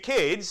think you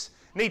kids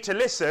need to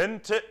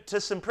listen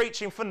to some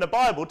preaching from the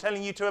Bible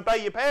telling you to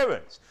obey your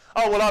parents.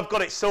 Oh, well, I've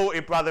got it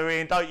sorted, brother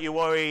Ian, don't you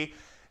worry.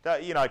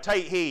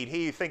 Take heed,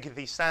 he who thinketh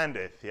he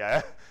standeth,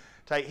 yeah?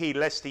 Take heed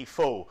lest he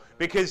fall.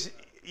 Because,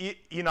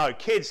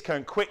 kids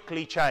can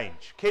quickly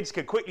change. Kids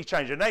can quickly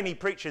change, and they need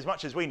preaching as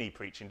much as we need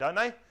preaching, don't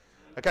they?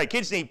 Okay,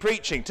 kids need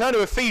preaching. Turn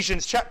to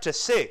Ephesians chapter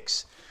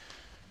 6.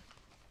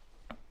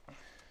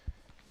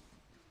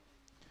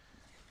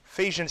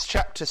 Ephesians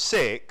chapter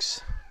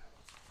 6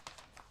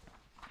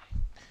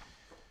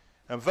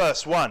 and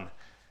verse 1.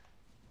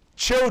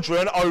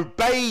 Children,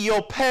 obey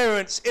your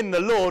parents in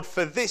the Lord,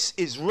 for this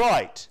is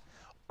right.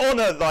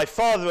 Honour thy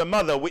father and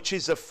mother, which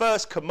is the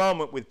first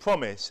commandment with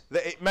promise,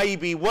 that it may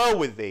be well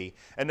with thee,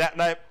 and that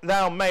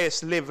thou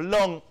mayest live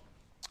long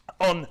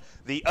on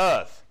the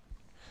earth.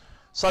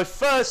 So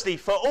firstly,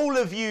 for all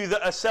of you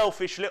that are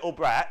selfish little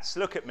brats,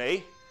 look at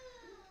me.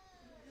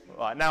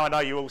 Right, now I know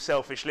you're all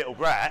selfish little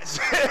brats.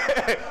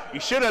 You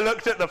should have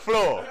looked at the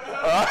floor.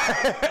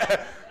 Right?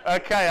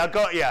 Okay, I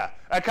got you.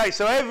 Okay,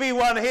 so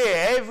everyone here,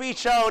 every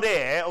child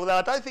here, although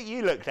I don't think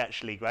you looked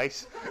actually,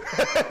 Grace.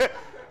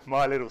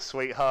 My little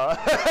sweetheart.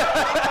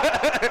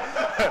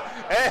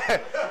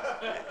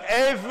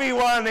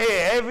 Everyone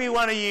here, every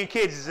one of you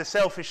kids is a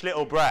selfish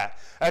little brat.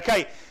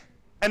 Okay,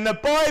 and the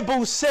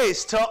Bible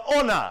says to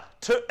honour,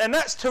 and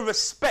that's to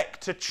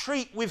respect, to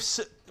treat with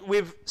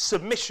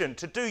submission,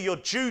 to do your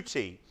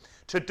duty,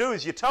 to do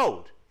as you're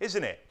told,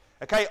 isn't it?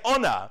 Okay,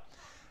 honour.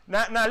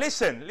 Now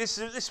listen, this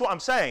is what I'm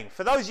saying.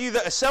 For those of you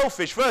that are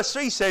selfish, verse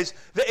 3 says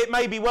that it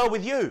may be well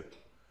with you.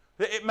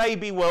 That it may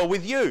be well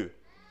with you.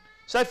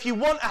 So if you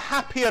want a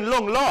happy and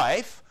long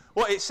life,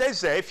 what it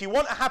says there, if you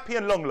want a happy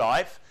and long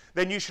life,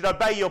 then you should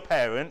obey your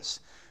parents,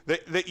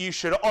 that you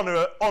should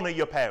honour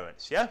your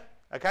parents, yeah?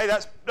 Okay,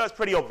 that's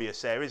pretty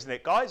obvious there, isn't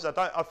it, guys?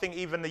 I think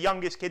even the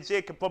youngest kids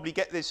here could probably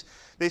get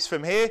this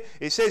from here.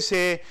 It says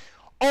here,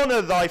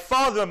 honour thy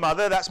father and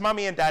mother, that's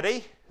mummy and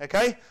daddy,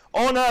 okay?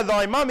 Honour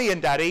thy mummy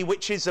and daddy,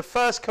 which is the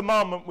first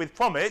commandment with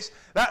promise.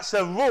 That's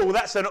a rule,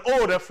 that's an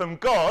order from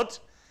God,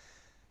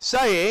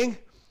 saying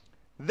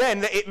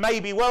then that it may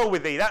be well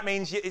with thee. That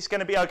means it's going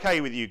to be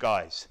okay with you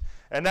guys.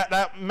 And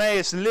that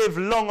mayest live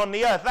long on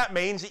the earth. That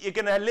means that you're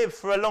going to live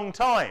for a long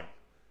time.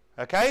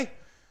 Okay?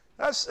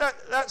 That's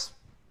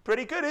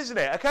pretty good, isn't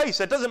it? Okay,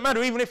 so it doesn't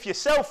matter even if you're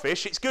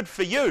selfish, it's good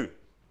for you.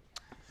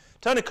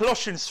 Turn to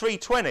Colossians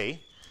 3:20.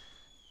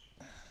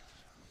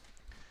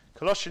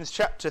 Colossians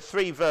chapter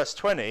 3 verse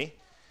 20.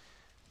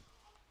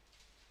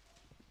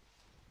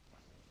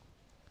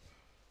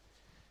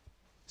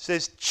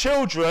 Says,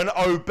 children,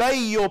 obey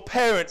your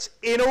parents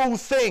in all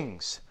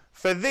things,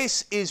 for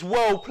this is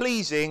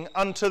well-pleasing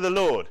unto the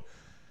Lord.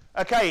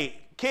 Okay,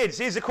 kids,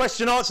 here's a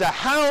question answer.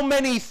 How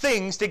many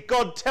things did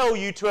God tell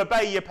you to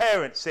obey your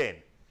parents in?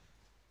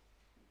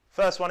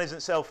 First one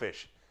isn't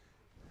selfish.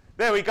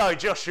 There we go,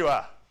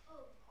 Joshua.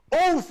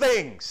 All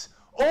things.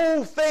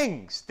 All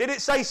things. Did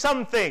it say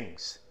some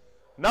things?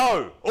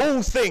 No,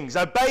 all things.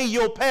 Obey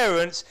your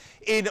parents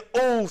in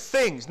all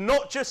things,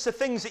 not just the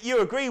things that you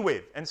agree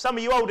with. And some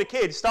of you older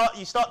kids,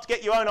 you start to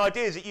get your own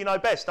ideas that you know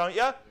best, don't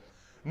you?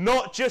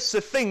 Not just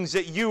the things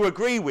that you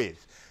agree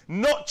with.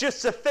 Not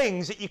just the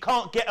things that you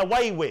can't get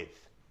away with.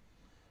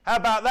 How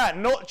about that?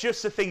 Not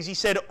just the things. He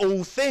said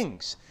all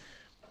things.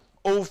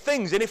 All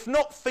things. And if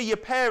not for your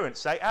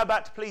parents' sake, how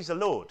about to please the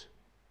Lord?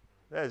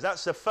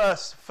 That's the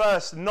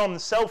first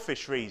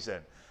non-selfish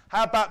reason.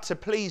 How about to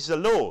please the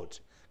Lord?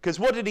 Because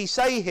what did he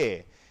say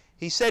here?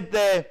 He said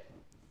there,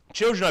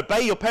 children,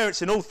 obey your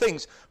parents in all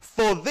things,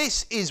 for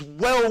this is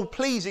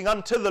well-pleasing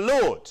unto the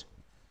Lord.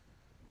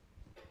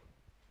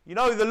 You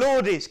know who the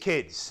Lord is,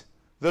 kids?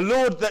 The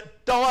Lord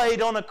that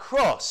died on a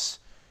cross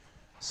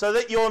so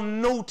that your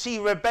naughty,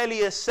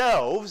 rebellious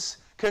selves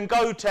can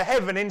go to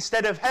heaven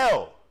instead of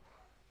hell.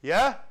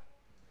 Yeah?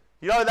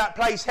 You know that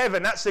place,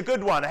 heaven, that's the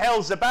good one.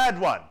 Hell's the bad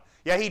one.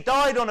 Yeah, he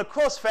died on a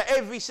cross for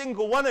every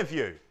single one of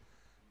you.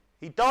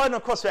 He died on a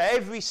cross for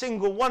every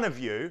single one of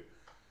you.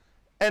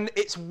 And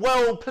it's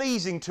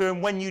well-pleasing to him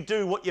when you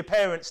do what your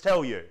parents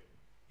tell you.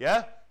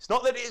 Yeah? It's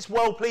not that it's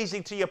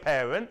well-pleasing to your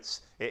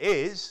parents. It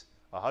is.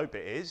 I hope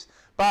it is.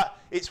 But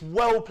it's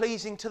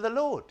well-pleasing to the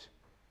Lord.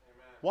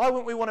 Amen. Why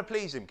wouldn't we want to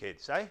please him,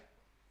 kids, eh?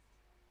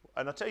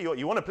 And I'll tell you what,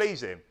 you want to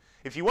please him.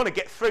 If you want to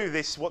get through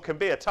this, what can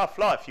be a tough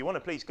life, you want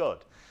to please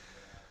God.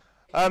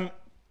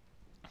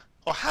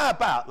 Or how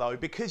about, though,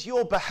 because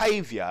your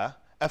behaviour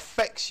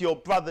affects your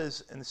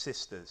brothers and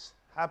sisters.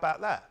 How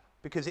about that?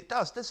 Because it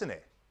does, doesn't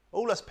it?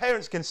 All us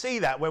parents can see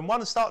that when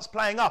one starts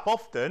playing up,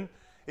 often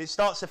it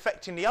starts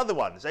affecting the other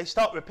ones. They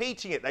start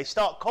repeating it. They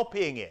start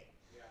copying it.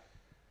 Yeah.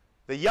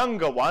 The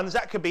younger ones,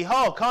 that can be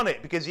hard, can't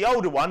it? Because the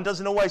older one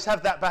doesn't always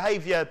have that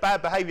behaviour,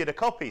 bad behaviour to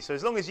copy. So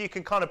as long as you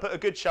can kind of put a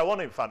good show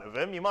on in front of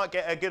them, you might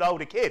get a good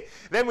older kid.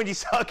 Then when you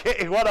start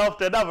getting one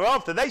after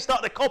another, they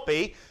start to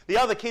copy the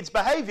other kid's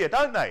behaviour,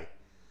 don't they?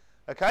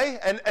 Okay?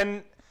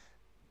 And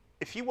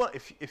if you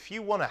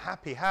want a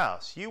happy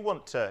house, you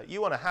want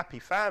a happy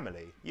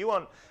family.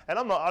 I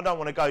don't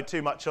want to go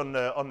too much on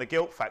the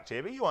guilt factor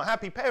here, but you want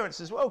happy parents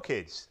as well,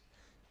 kids.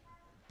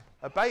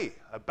 Obey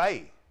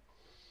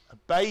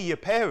your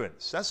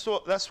parents. That's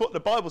what the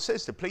Bible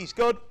says, to please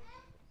God,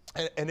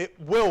 and it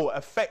will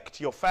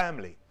affect your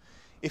family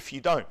if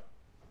you don't.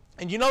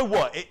 And you know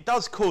what? It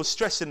does cause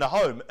stress in the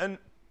home, and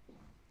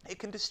it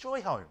can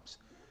destroy homes.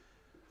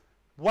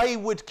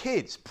 Wayward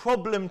kids,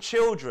 problem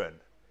children.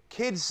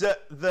 Kids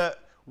that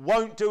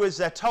won't do as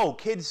they're told,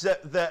 kids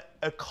that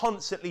are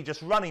constantly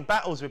just running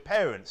battles with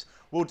parents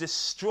will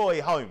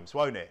destroy homes,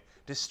 won't it?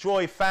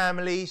 Destroy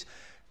families,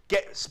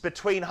 gets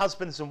between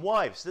husbands and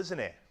wives, doesn't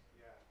it?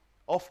 Yeah.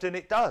 Often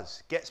it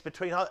does, gets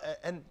between,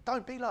 and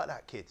don't be like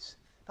that, kids.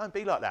 Don't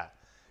be like that.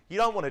 You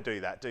don't want to do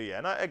that, do you?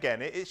 And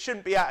again, it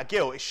shouldn't be out of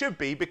guilt. It should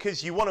be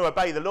because you want to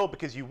obey the Lord,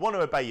 because you want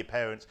to obey your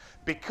parents,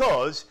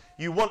 because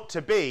you want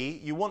to be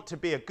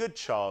a good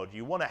child.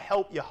 You want to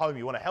help your home.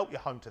 You want to help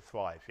your home to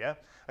thrive, yeah?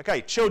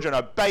 Okay, children,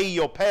 obey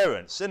your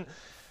parents. And,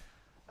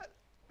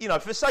 you know,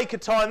 for the sake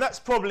of time, that's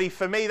probably,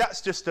 for me, that's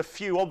just a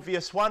few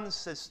obvious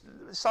ones. There's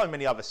so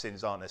many other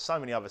sins, aren't there? So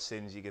many other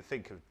sins you can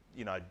think of,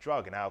 you know,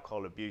 drug and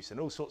alcohol abuse and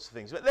all sorts of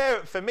things. But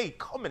they're, for me,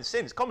 common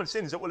sins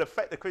that will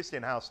affect the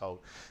Christian household,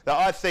 that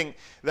I think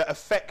that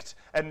affect,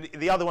 and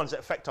the other ones that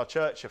affect our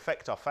church,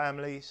 affect our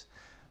families.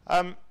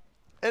 And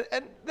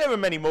there are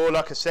many more,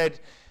 like I said.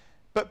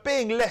 But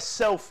being less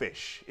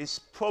selfish is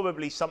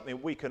probably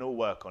something we can all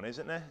work on,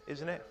 isn't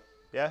it?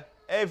 Yeah?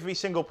 Every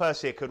single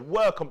person here could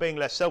work on being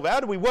less selfish. How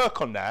do we work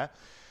on that?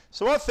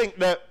 So I think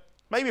that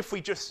maybe if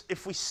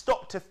we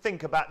stop to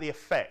think about the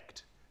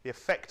effect the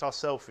effect our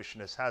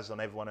selfishness has on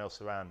everyone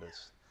else around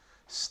us.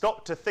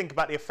 Stop to think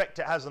about the effect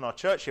it has on our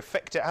church, the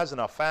effect it has on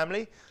our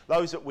family,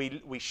 those that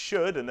we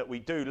should and that we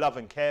do love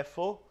and care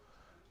for.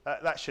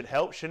 That should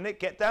help, shouldn't it?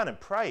 Get down and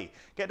pray.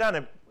 Get down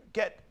and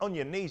get on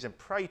your knees and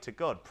pray to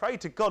God. Pray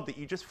to God that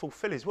you just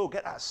fulfill his will.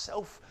 Get that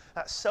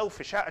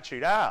selfish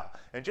attitude out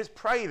and just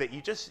pray that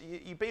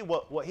you be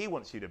what he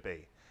wants you to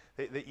be.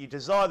 That you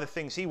desire the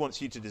things he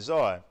wants you to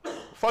desire.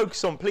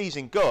 Focus on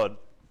pleasing God,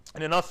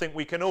 and then I think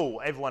we can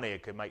all, everyone here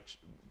can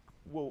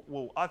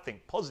will I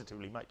think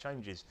positively make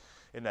changes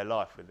in their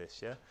life with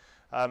this, yeah?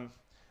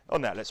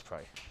 On that, let's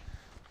pray.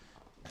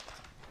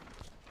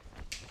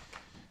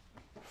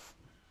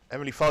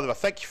 Heavenly Father, I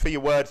thank you for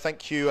your word.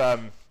 Thank you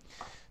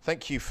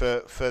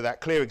for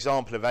that clear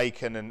example of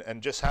Achan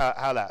and just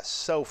how that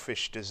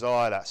selfish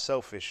desire, that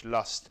selfish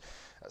lust,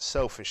 that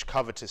selfish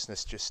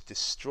covetousness just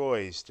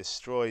destroys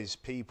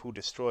people,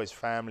 destroys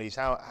families.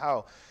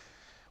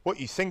 What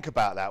you think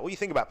about that, what you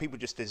think about people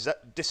just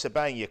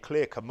disobeying your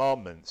clear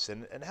commandments,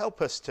 and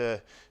help us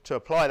to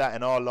apply that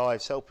in our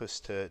lives, help us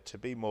to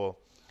be more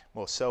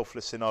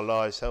selfless in our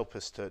lives, help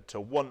us to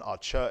want our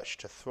church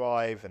to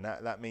thrive, and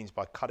that means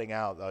by cutting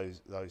out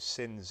those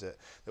sins that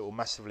will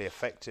massively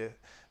affect it.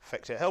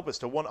 Help us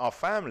to want our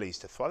families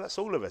to thrive. That's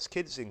all of us,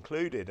 kids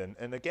included,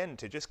 and again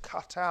to just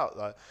cut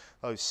out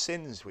those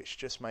sins which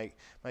just make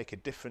a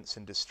difference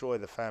and destroy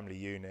the family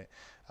unit.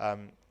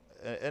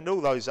 And all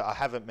those that I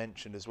haven't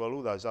mentioned as well,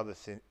 all those other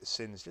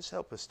sins, just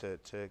help us to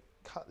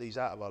cut these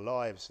out of our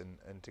lives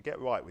and to get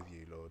right with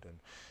you, Lord.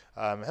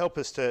 And help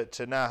us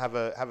to now have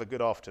a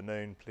good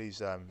afternoon.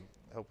 Please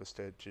help us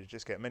to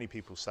just get many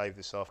people saved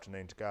this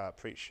afternoon, to go out,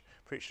 preach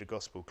the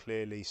gospel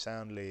clearly,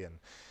 soundly,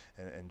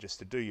 and just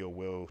to do your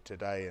will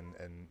today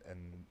and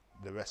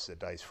the rest of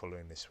the days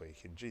following this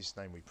week. In Jesus'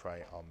 name we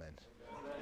pray, amen.